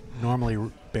he's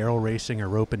normally barrel racing or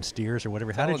roping steers or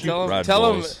whatever. How did you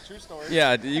tell him?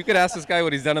 Yeah, you could ask this guy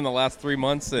what he's done in the last 3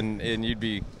 months, and you'd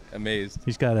be amazed.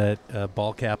 He's got a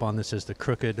ball cap on that says the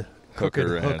Crooked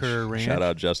Hooker Ranch. Shout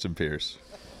out Justin Pierce.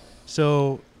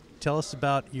 So tell us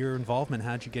about your involvement.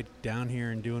 How'd you get down here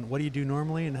and what do you do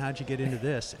normally, and how'd you get into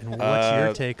this? And what's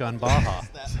your take on Baja?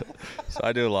 So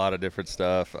I do a lot of different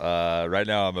stuff. Right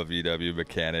now I'm a VW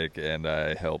mechanic, and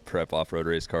I help prep off-road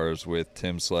race cars with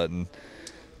Tim Sletton.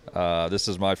 This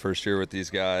is my first year with these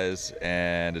guys,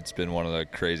 and it's been one of the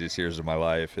craziest years of my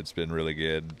life. It's been really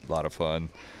good, a lot of fun.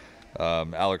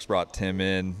 Alex brought Tim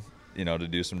in, to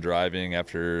do some driving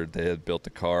after they had built the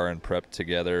car and prepped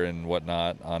together and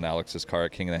whatnot on Alex's car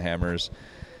at King of the Hammers.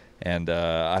 And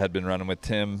I had been running with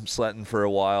Tim Sletton for a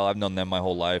while. I've known them my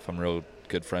whole life. I'm real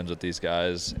good friends with these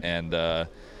guys. And it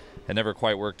never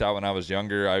quite worked out when I was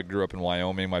younger. I grew up in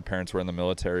Wyoming. My parents were in the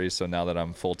military, so now that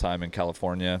I'm full-time in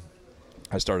California,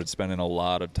 I started spending a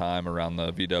lot of time around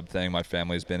the VW thing. My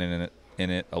family's been in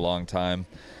it a long time.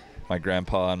 My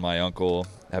grandpa and my uncle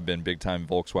have been big-time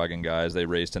Volkswagen guys. They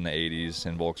raced in the 80s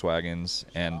in Volkswagens,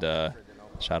 and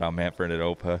shout out Manfred at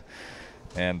OPA.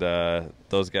 And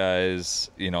those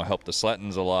guys, helped the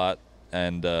Slettons a lot.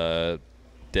 And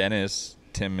Dennis,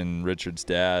 Tim and Richard's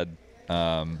dad.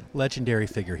 Legendary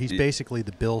figure. He's basically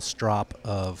the Bill Strop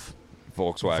of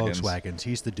Volkswagens.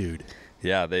 He's the dude.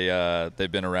 Yeah,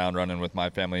 they've been around running with my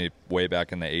family way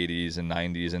back in the 80s and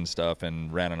 90s and stuff,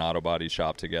 and ran an auto body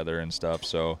shop together and stuff.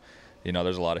 So,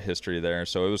 there's a lot of history there.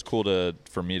 So it was cool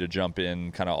for me to jump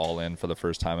in, kind of all in for the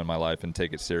first time in my life and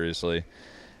take it seriously.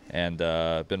 And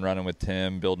been running with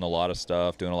Tim, building a lot of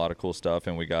stuff, doing a lot of cool stuff,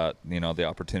 and we got the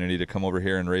opportunity to come over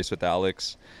here and race with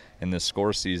Alex in this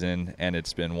score season, and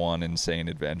it's been one insane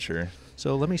adventure.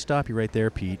 So let me stop you right there,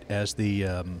 Pete, as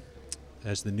the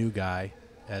new guy.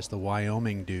 As the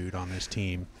Wyoming dude on this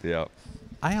team. Yeah.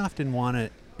 I often want to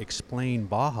explain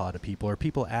Baja to people, or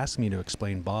people ask me to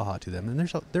explain Baja to them. And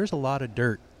there's a lot of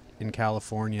dirt in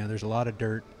California. There's a lot of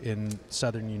dirt in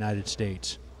southern United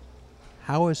States.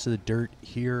 How is the dirt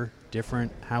here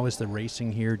different? How is the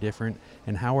racing here different?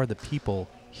 And how are the people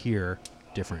here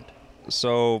different?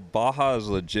 So Baja is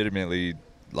legitimately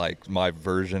like my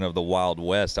version of the Wild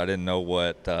West. I didn't know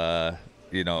what,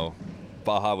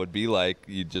 Baja would be like.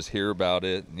 You just hear about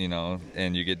it,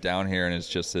 and you get down here and it's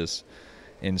just this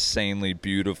insanely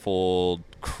beautiful,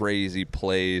 crazy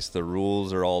place. The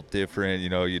rules are all different.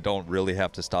 You don't really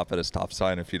have to stop at a stop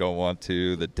sign if you don't want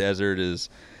to. The desert is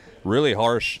really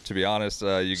harsh, to be honest.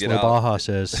 You get out. Baja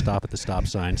says stop at the stop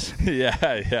signs.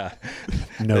 Yeah.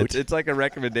 Note. It's like a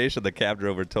recommendation the cab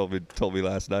driver told me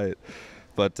last night.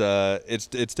 But it's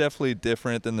definitely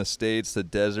different than the States. The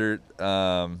desert,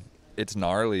 it's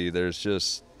gnarly. There's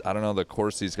just, I don't know, the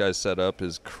course these guys set up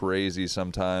is crazy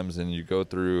sometimes, and you go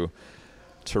through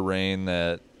terrain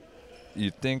that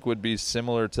you'd think would be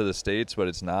similar to the States, but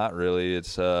it's not really.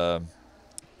 It's I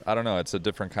don't know. It's a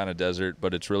different kind of desert,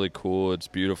 but it's really cool. It's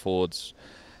beautiful.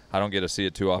 I don't get to see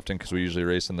it too often because we usually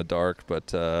race in the dark,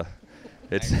 but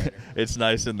it's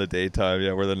nice in the daytime.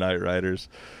 Yeah, we're the night riders.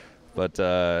 But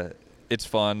it's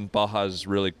fun. Baja's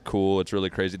really cool. It's really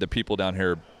crazy. The people down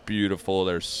here are beautiful.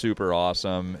 They're super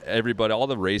awesome. Everybody, all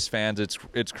the race fans,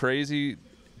 it's crazy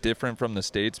different from the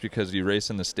States because you race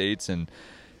in the States and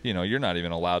you're not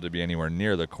even allowed to be anywhere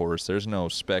near the course. There's no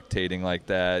spectating like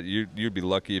that. You'd be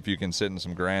lucky if you can sit in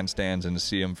some grandstands and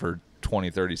see them for 20,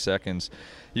 30 seconds.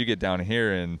 You get down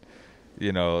here and,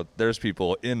 there's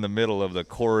people in the middle of the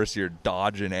course. You're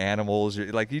dodging animals.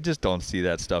 You just don't see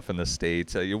that stuff in the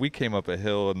States. We came up a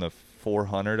hill in the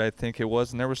 400, I think it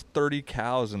was, and there was 30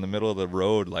 cows in the middle of the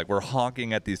road. We're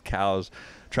honking at these cows,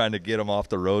 trying to get them off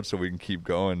the road so we can keep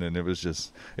going. And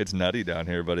it's nutty down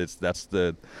here, but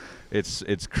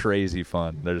it's crazy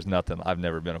fun. There's nothing. I've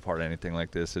never been a part of anything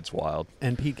like this. It's wild.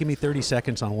 And Pete, give me 30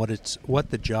 seconds on what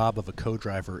the job of a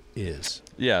co-driver is.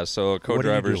 Yeah, so a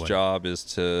co-driver's job is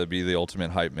to be the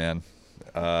ultimate hype man.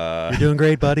 You're doing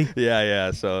great, buddy.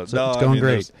 Yeah. So it's going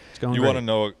great. You want to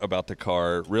know about the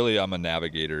car. Really, I'm a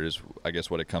navigator is, I guess,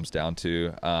 what it comes down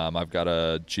to. I've got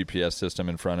a GPS system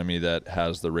in front of me that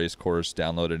has the race course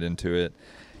downloaded into it.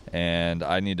 And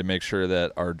I need to make sure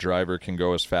that our driver can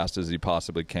go as fast as he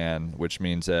possibly can, which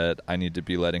means that I need to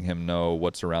be letting him know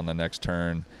what's around the next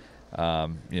turn,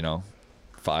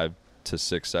 5 to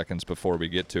 6 seconds before we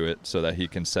get to it so that he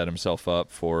can set himself up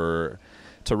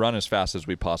to run as fast as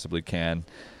we possibly can.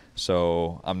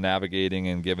 So I'm navigating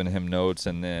and giving him notes,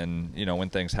 and then,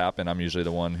 when things happen, I'm usually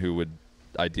the one who would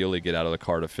ideally get out of the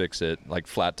car to fix it. Like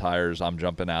flat tires, I'm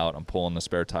jumping out, I'm pulling the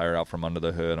spare tire out from under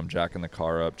the hood, I'm jacking the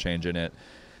car up, changing it.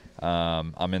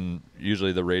 I'm in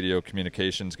usually the radio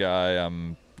communications guy.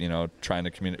 I'm, trying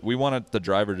to communicate. We want the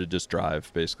driver to just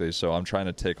drive, basically. So I'm trying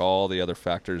to take all the other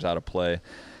factors out of play.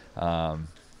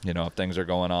 If things are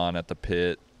going on at the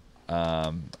pit,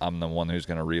 I'm the one who's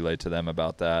going to relay to them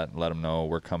about that and let them know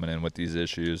we're coming in with these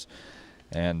issues.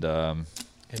 And all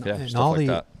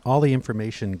the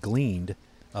information gleaned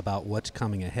about what's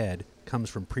coming ahead comes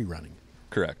from pre-running.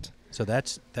 Correct. So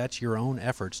that's your own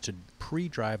efforts to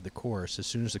pre-drive the course as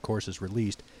soon as the course is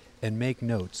released and make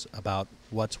notes about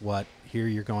what's what. Here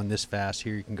you're going this fast,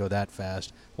 here you can go that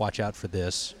fast, watch out for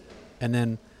this. And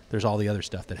then there's all the other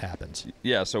stuff that happens.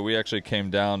 Yeah, so we actually came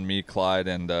down, me, Clyde,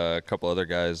 and a couple other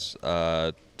guys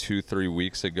 2-3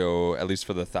 weeks ago, at least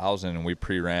for the 1,000, and we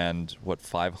pre-ran,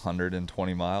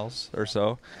 520 miles or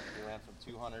so? We ran from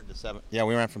 200 to 7. Yeah,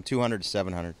 we ran from 200 to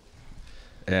 700.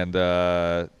 And,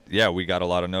 we got a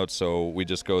lot of notes, so we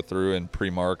just go through and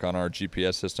pre-mark on our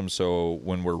GPS system, so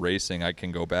when we're racing, I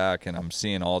can go back, and I'm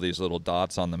seeing all these little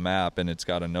dots on the map, and it's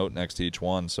got a note next to each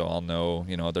one, so I'll know,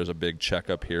 there's a big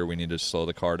checkup here, we need to slow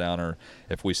the car down, or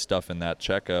if we stuff in that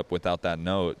checkup without that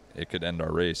note, it could end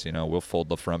our race. We'll fold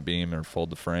the front beam or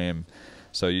fold the frame.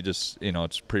 So you just,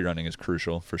 it's pre-running is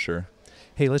crucial for sure.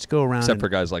 Hey, let's go around. Except for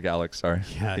guys like Alex, sorry.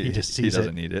 Yeah, he just sees he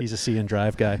doesn't need it. He's a see and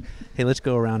drive guy. Hey, let's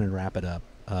go around and wrap it up.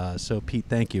 So Pete,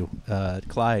 thank you.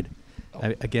 Clyde,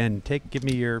 again, give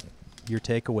me your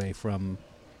takeaway from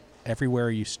everywhere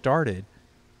you started,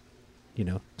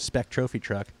 spec trophy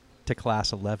truck to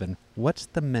class 11. What's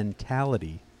the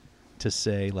mentality to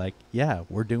say yeah,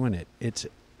 we're doing it? It's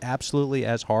absolutely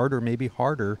as hard or maybe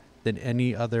harder than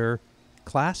any other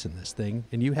class in this thing.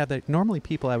 And you have that. Normally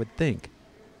people, I would think,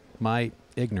 my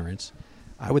ignorance,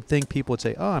 I would think people would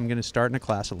say, I'm going to start in a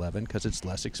class 11 because it's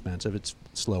less expensive, it's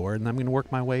slower, and I'm going to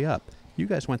work my way up. You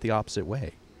guys went the opposite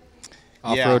way.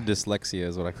 Off-road dyslexia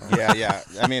is what I call it. Yeah.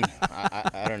 I mean,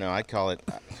 I don't know. I call it,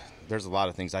 there's a lot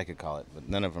of things I could call it, but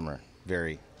none of them are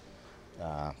very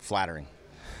flattering.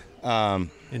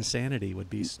 Insanity would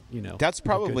be, That's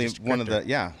probably one of the,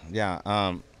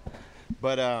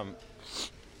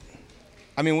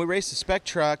 we raced a spec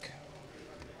truck.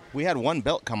 We had one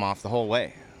belt come off the whole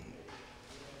way.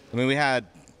 We had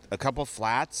a couple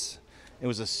flats. It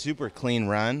was a super clean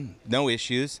run, no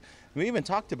issues. We even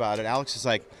talked about it. Alex was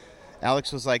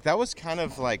like, that was kind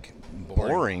of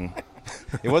boring.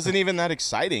 It wasn't even that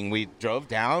exciting. We drove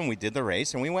down, we did the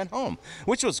race, and we went home,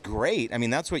 which was great.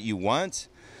 That's what you want.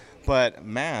 But,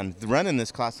 man, running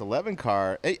this Class 11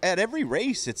 car, at every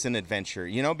race it's an adventure,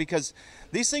 because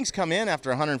these things come in after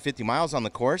 150 miles on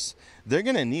the course. They're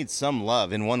going to need some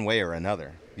love in one way or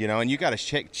another, and you got to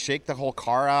shake the whole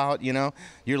car out,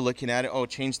 You're looking at it,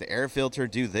 change the air filter,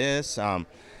 do this.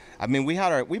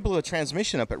 We blew a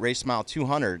transmission up at race mile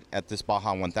 200 at this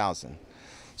Baja 1000.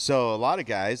 So a lot of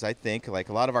guys, I think, like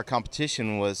a lot of our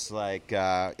competition was like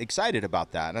excited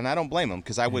about that, and I don't blame them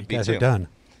because I would be guys too. are done.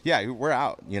 Yeah, we're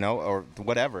out, or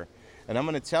whatever. And I'm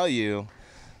going to tell you,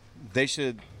 they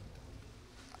should.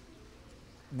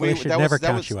 They should never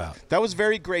count you out. That was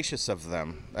very gracious of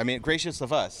them. I mean, gracious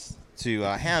of us to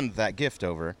hand that gift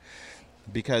over,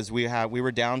 because we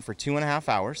were down for 2.5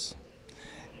 hours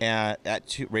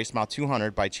at race mile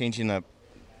 200 by changing a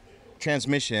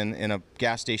transmission in a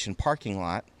gas station parking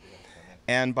lot,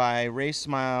 and by race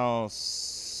mile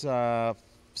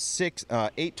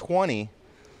 8:20,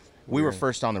 we were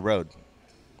first on the road.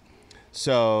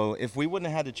 So if we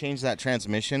wouldn't have had to change that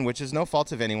transmission, which is no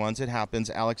fault of anyone's, it happens.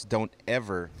 Alex, don't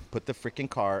ever put the freaking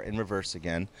car in reverse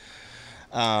again.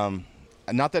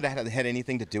 Not that it had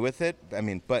anything to do with it. I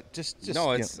mean, but just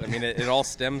no. It's. I mean, it all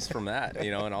stems from that,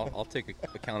 and I'll take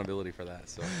accountability for that.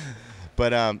 So.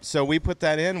 But so we put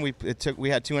that in. We had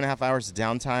 2.5 hours of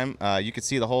downtime. You could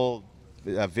see the whole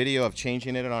video of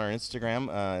changing it on our Instagram.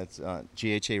 It's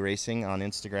GHA Racing on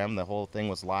Instagram. The whole thing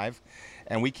was live.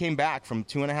 And we came back from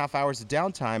 2.5 hours of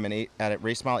downtime, and at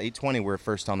race mile 8:20, we were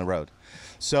first on the road.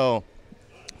 So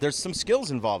there's some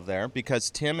skills involved there,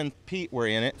 because Tim and Pete were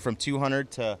in it from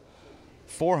 200 to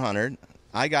 400.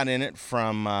 I got in it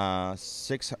from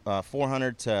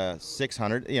 400 to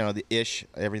 600, the ish,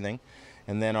 everything.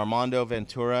 And then Armando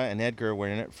Ventura and Edgar were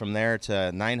in it from there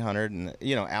to 900. And,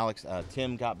 Alex,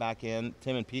 Tim got back in.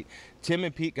 Tim and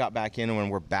Pete got back in when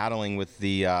we're battling with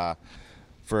the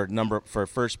for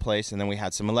first place. And then we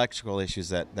had some electrical issues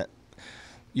that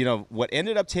what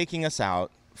ended up taking us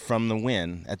out from the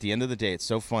win at the end of the day. It's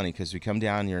so funny because we come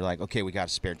down and you're like, okay, we got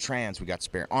a spare trans, we got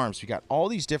spare arms, we got all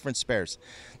these different spares.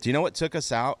 Do you know what took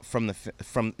us out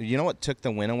what took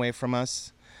the win away from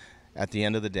us at the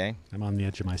end of the day? I'm on the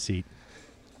edge of my seat.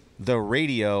 The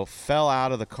radio fell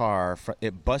out of the car.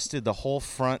 It busted the whole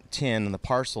front tin and the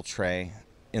parcel tray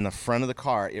in the front of the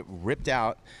car. It ripped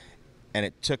out, and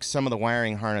it took some of the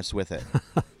wiring harness with it.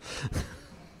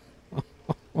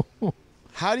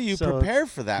 How do you prepare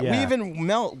for that? Yeah. We even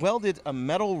welded a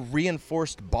metal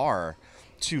reinforced bar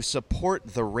to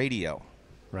support the radio.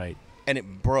 Right. And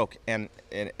it broke, and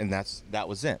that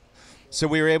was it. So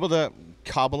we were able to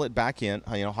hobble it back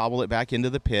into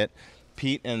the pit.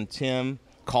 Pete and Tim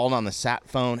called on the sat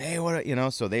phone. Hey, what?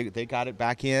 So they got it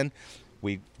back in.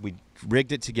 We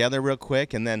rigged it together real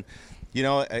quick, and then,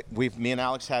 me and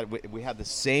Alex had the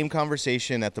same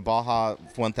conversation at the Baja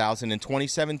 1000 in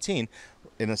 2017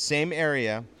 in the same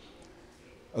area.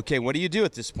 Okay, what do you do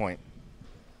at this point?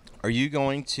 Are you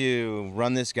going to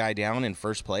run this guy down in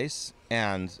first place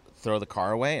and throw the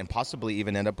car away and possibly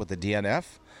even end up with a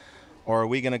DNF? Or are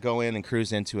we going to go in and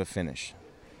cruise into a finish?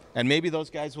 And maybe those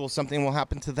guys something will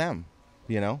happen to them,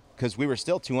 because we were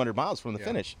still 200 miles from the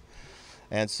finish.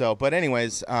 And so, but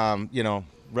anyways, running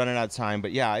out of time.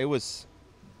 But yeah, it was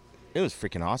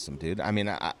freaking awesome, dude. I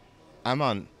mean,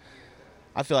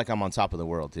 I feel like I'm on top of the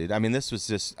world, dude. I mean, this was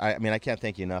just, I can't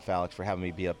thank you enough, Alex, for having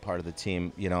me be a part of the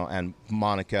team, and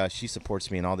Monica, she supports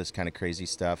me in all this kind of crazy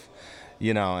stuff,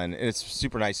 and it's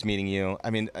super nice meeting you. I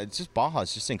mean, it's just Baja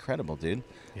is just incredible, dude.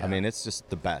 Yeah. I mean, it's just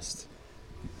the best.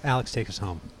 Alex, take us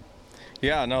home.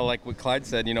 Yeah, no, like what Clyde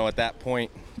said, at that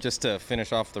point, just to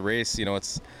finish off the race,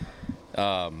 it's,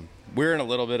 we're in a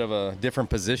little bit of a different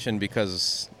position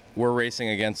because we're racing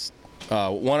against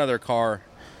one other car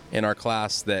in our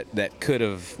class that could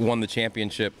have won the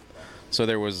championship. So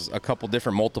there was a couple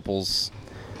different multiples,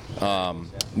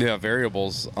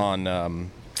 variables on,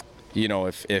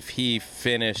 if he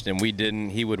finished and we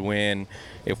didn't, he would win.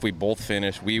 If we both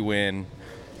finished, we win.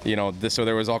 So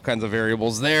there was all kinds of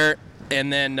variables there.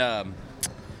 And then, I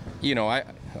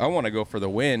want to go for the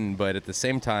win, but at the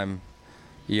same time,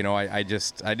 I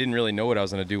didn't really know what I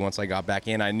was going to do once I got back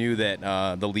in. I knew that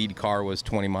the lead car was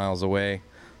 20 miles away,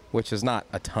 which is not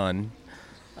a ton.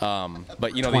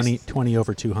 But 20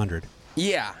 over 200.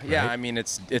 Yeah, right? I mean,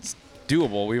 it's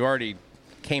doable. We've already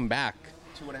came back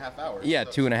 2.5 hours. Yeah,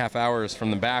 2.5 hours from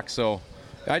the back. So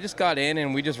I just got in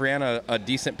and we just ran a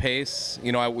decent pace.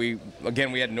 We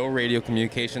had no radio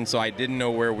communication, so I didn't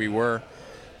know where we were.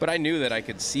 But I knew that I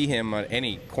could see him at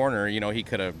any corner. He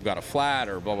could have got a flat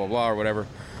or blah, blah, blah, or whatever.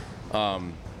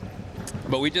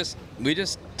 But we just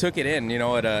took it in,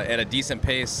 at a decent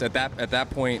pace. At that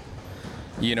point,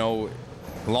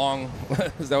 long.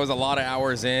 That was a lot of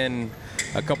hours in,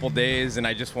 a couple days, and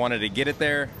I just wanted to get it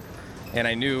there. And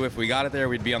I knew if we got it there,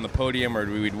 we'd be on the podium or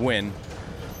we'd win.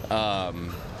 It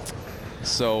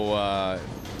was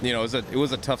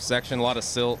a tough section, a lot of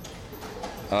silt.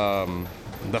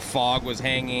 The fog was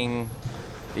hanging,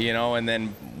 and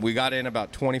then we got in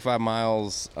about 25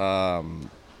 miles, to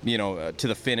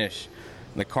the finish.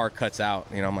 the car cuts out.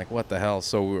 You know, I'm like, what the hell?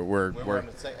 So we were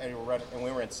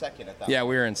in second at that. Yeah, point.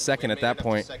 we were in second at that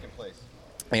point. Second place.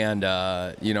 And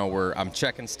you know, I'm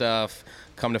checking stuff.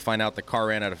 Come to find out, the car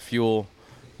ran out of fuel.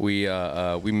 We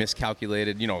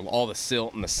miscalculated, you know, all the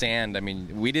silt and the sand. I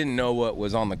mean, we didn't know what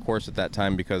was on the course at that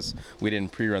time because we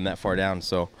didn't pre-run that far down.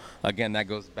 So again, that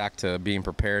goes back to being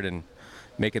prepared and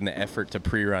making the effort to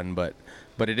pre-run. But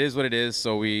it is what it is.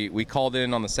 So we called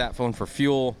in on the sat phone for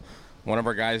fuel. One of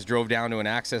our guys drove down to an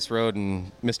access road,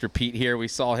 and Mr. Pete here, we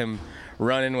saw him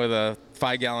running with a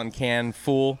 5-gallon can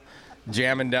full,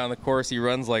 jamming down the course. He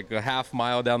runs like a half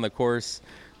mile down the course.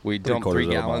 We dumped 3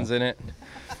 gallons in it.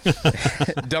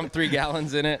 Dumped 3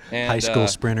 gallons in it. And, high school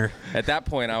sprinter. At that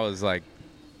point, I was like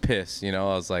pissed. You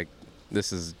know, I was like,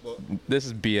 this is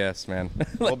BS, man.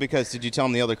 Well, because did you tell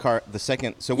him the other car, the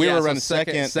second? So we were running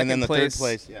second, and then the place, third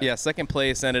place. Yeah, second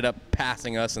place ended up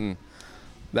passing us, and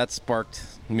that sparked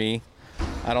me.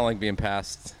 I don't like being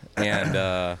passed, and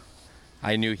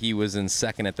I knew he was in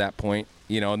second at that point.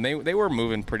 You know, and they were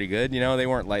moving pretty good. You know, they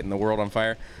weren't lighting the world on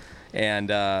fire. And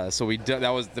so that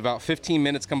was about 15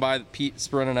 minutes come by.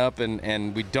 Pete's running up,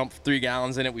 and we dumped 3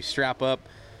 gallons in it. We strap up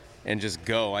and just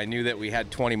go. I knew that we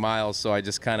had 20 miles, so I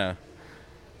just kind of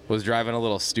was driving a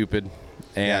little stupid.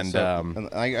 And and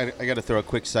I got to throw a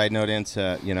quick side note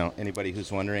into, you know, anybody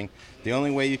who's wondering. The only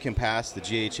way you can pass the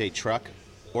GHA truck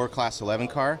or Class 11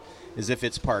 car is if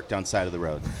it's parked on side of the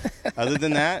road. Other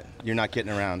than that, you're not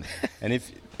getting around. And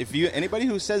if anybody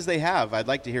who says they have, I'd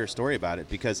like to hear a story about it,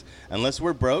 because unless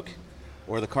we're broke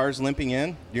or the car's limping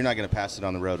in, you're not going to pass it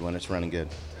on the road when it's running good.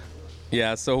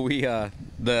 Yeah, so we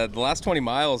the last 20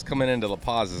 miles coming into La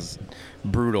Paz is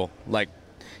brutal. Like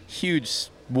huge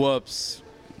whoops,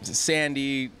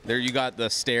 sandy. There you got the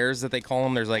stairs that they call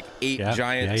them. There's like 8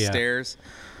 giant stairs.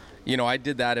 You know, I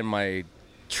did that in my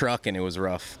truck and it was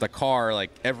rough. The car, like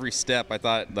every step, I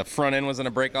thought the front end was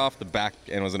gonna break off, the back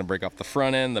end was gonna break off. The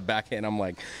front end, the back end, I'm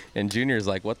like, and Junior's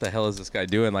like, what the hell is this guy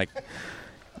doing? Like,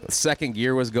 second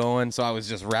gear was going, so I was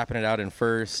just wrapping it out in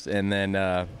first, and then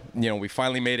you know, we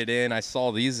finally made it in. I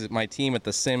saw my team at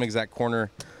the same exact corner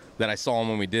that I saw them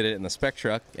when we did it in the spec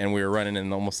truck, and we were running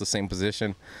in almost the same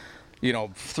position. You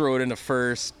know, throw it into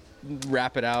first,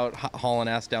 wrap it out, hauling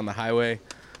ass down the highway,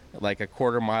 like a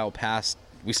quarter mile past.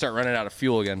 We start running out of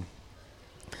fuel again.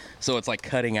 So it's like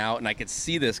cutting out, and I could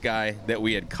see this guy that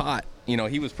we had caught. You know,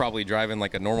 he was probably driving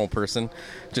like a normal person,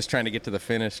 just trying to get to the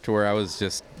finish, to where I was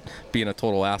just being a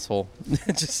total asshole.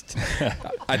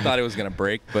 I thought it was going to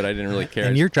break, but I didn't really care.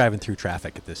 And you're driving through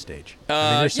traffic at this stage.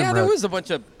 There was a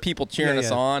bunch of people cheering us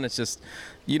on. It's just,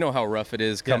 you know how rough it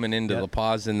is coming into La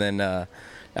Paz, and then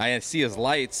I see his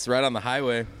lights right on the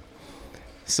highway.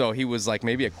 So he was like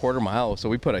maybe a quarter mile, so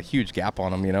we put a huge gap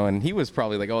on him, you know, and he was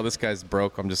probably like, oh, this guy's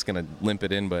broke, I'm just going to limp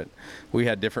it in, but we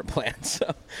had different plans.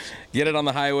 So get it on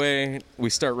the highway, we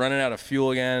start running out of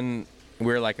fuel again.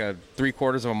 We're like a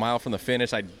 3/4 of a mile from the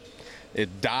finish.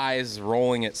 It dies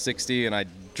rolling at 60, and I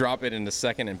drop it into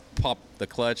second and pop the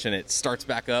clutch, and it starts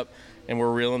back up, and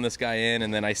we're reeling this guy in,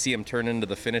 and then I see him turn into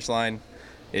the finish line.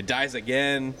 It dies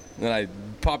again, then I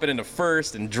pop it into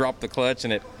first and drop the clutch,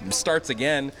 and it starts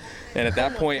again. And at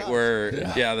that point,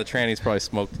 the tranny's probably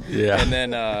smoked. Yeah. And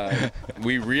then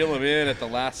we reel him in at the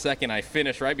last second. I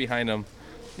finish right behind him,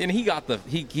 and he got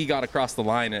across the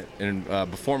line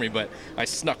before me, but I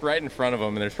snuck right in front of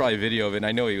him, and there's probably video of it. And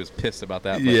I know he was pissed about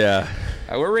that.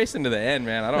 But we're racing to the end,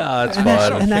 man. I don't. No, it's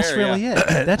fun. And that's really it.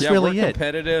 That's really we're it.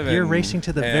 Competitive. You're racing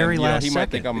to the very last second. He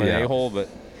might think I'm an a-hole, but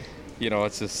you know,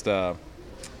 it's just.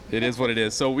 It is what it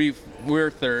is. So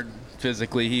we're third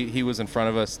physically. He was in front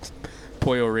of us.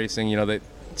 Pollo Racing, you know,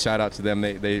 shout out to them.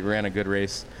 They ran a good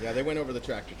race. Yeah, they went over the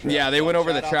tractor trail. Yeah, they went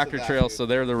over the tractor trail, so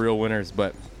they're the real winners.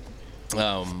 But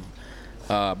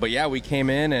yeah, we came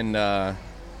in, and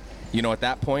you know, at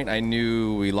that point, I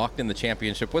knew we locked in the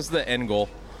championship. Was the end goal?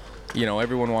 You know,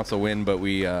 everyone wants a win, but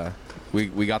we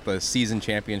got the season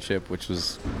championship, which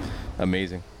was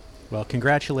amazing. Well,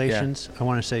 congratulations. I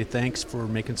want to say thanks for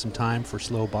making some time for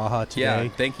Slow Baja today. Yeah,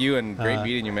 thank you, and great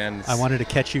meeting you, man. I wanted to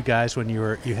catch you guys when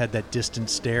you had that distant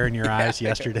stare in your eyes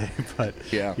yesterday, but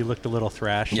you looked a little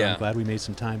thrashed. So I'm glad we made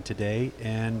some time today,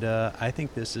 and I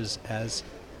think this is as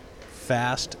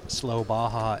fast Slow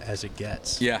Baja as it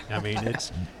gets. Yeah. I mean,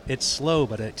 it's slow,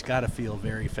 but it's got to feel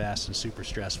very fast and super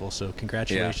stressful. So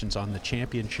congratulations on the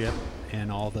championship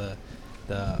and all the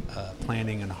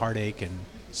planning and heartache and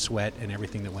sweat and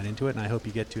everything that went into it, and I hope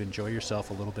you get to enjoy yourself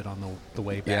a little bit on the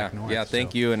way back north. Yeah,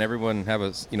 thank you, and everyone have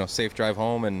a safe drive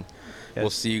home, and we'll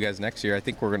see you guys next year. I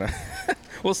think we're gonna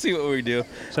we'll see what we do.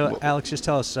 So Alex, just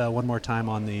tell us one more time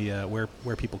on the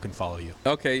where people can follow you.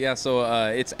 Okay, yeah, so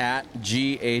it's at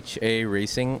GHA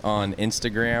Racing on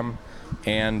Instagram,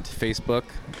 and Facebook.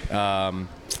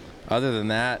 Other than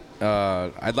that,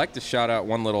 I'd like to shout out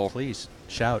one little. Please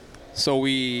shout. So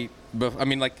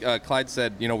like Clyde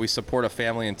said, we support a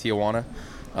family in Tijuana.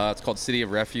 It's called City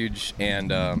of Refuge,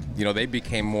 and they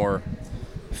became more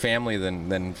family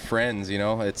than friends.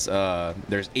 It's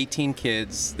there's 18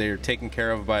 kids. They're taken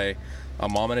care of by a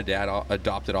mom and a dad,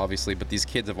 adopted obviously, but these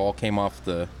kids have all came off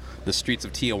the streets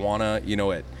of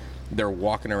Tijuana. They're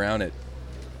walking around at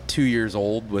 2 years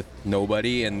old with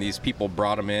nobody, and these people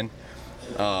brought them in.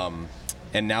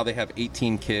 And now they have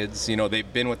 18 kids.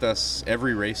 They've been with us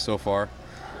every race so far,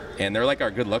 and they're like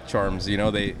our good luck charms.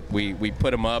 We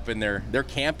put them up, and they're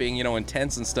camping, in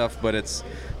tents and stuff. But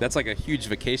that's like a huge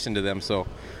vacation to them. So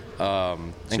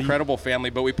incredible family.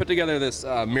 But we put together this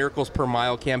Miracles Per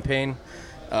Mile campaign,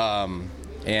 and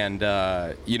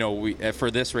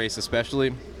for this race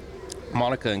especially,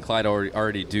 Monica and Clyde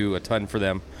already do a ton for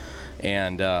them.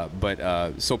 And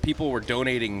so people were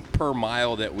donating per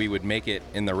mile that we would make it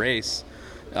in the race,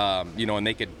 and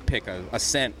they could pick a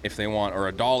cent if they want,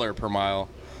 or $1 per mile.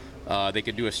 They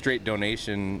could do a straight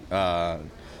donation.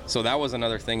 So that was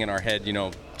another thing in our head,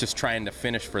 just trying to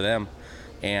finish for them.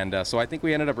 And so I think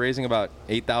we ended up raising about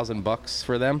 $8,000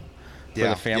 for them, for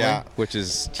the family, which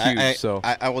is huge.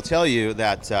 I will tell you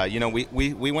that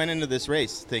we went into this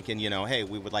race thinking, hey,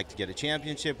 we would like to get a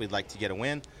championship, we'd like to get a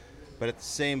win, but at the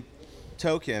same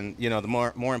token,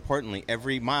 the more importantly,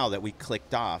 every mile that we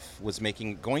clicked off was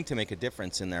going to make a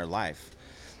difference in their life.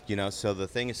 So the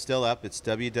thing is still up. It's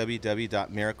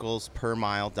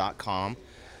www.miraclespermile.com.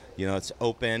 It's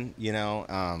open.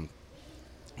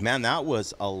 Man, that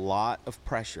was a lot of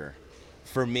pressure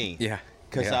for me. Yeah.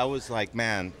 Because I was like,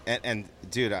 man, and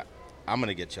dude, I'm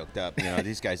gonna get choked up.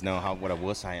 These guys know what a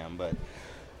wuss I am, but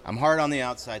I'm hard on the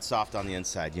outside, soft on the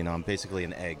inside. I'm basically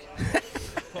an egg.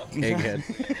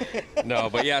 Egghead. No,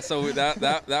 but yeah, so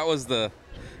that was I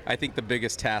think the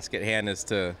biggest task at hand is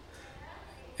to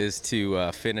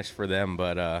finish for them,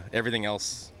 but everything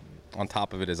else on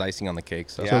top of it is icing on the cake.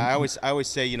 So yeah, I always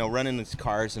say, running these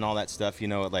cars and all that stuff,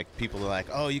 like people are like,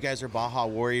 oh, you guys are Baja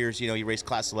Warriors, you race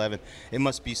Class 11, it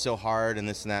must be so hard and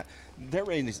this and that. They're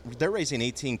raising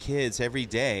 18 kids every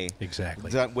day.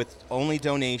 Exactly. With only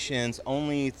donations,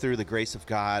 only through the grace of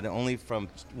God, only from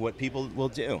what people will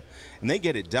do. And they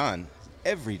get it done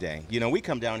every day. We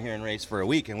come down here and race for a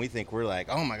week and we think we're like,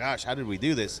 oh my gosh, how did we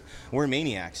do this? We're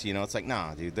maniacs. It's like,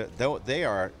 nah, dude, they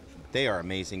are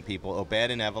amazing people. Obed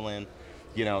and Evelyn,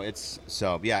 it's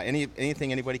so, yeah,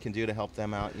 anything anybody can do to help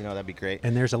them out, that'd be great.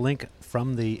 And there's a link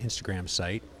from the Instagram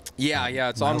site. Yeah,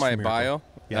 it's on my bio.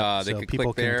 Yeah, they so could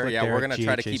people click there. Yeah, we're going to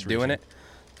try to keep doing it,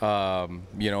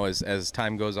 as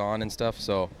time goes on and stuff.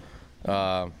 So,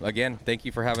 again, thank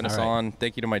you for having us on.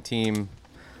 Thank you to my team,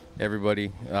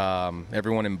 everybody,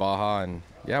 everyone in Baja. And,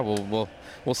 yeah, we'll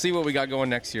see what we got going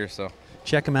next year. So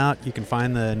check them out. You can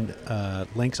find the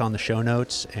links on the show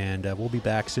notes, and we'll be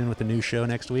back soon with a new show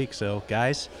next week. So,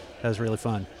 guys, that was really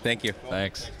fun. Thank you.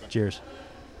 Thanks. Cheers.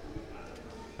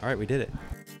 All right, we did it.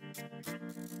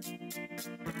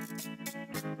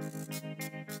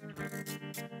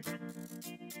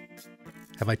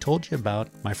 Have I told you about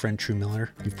my friend True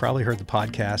Miller? You've probably heard the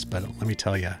podcast, but let me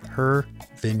tell you, her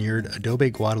vineyard,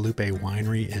 Adobe Guadalupe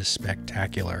Winery, is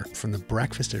spectacular. From the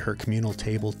breakfast at her communal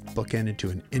table, bookended to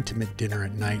an intimate dinner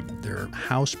at night, their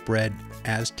house-bred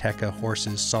Azteca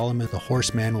horses, Solomon the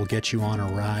horseman, will get you on a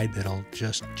ride that'll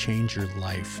just change your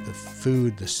life. The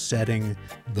food, the setting,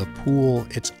 the pool,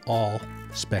 it's all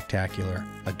spectacular.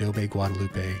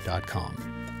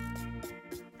 AdobeGuadalupe.com.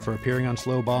 For appearing on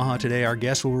Slow Baja today, our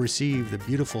guest will receive the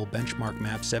beautiful Benchmark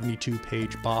Map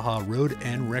 72-page Baja Road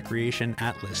and Recreation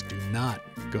Atlas. Do not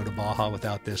go to Baja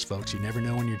without this, folks. You never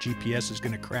know when your GPS is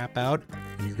going to crap out,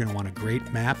 and you're going to want a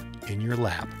great map in your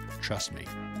lap. Trust me.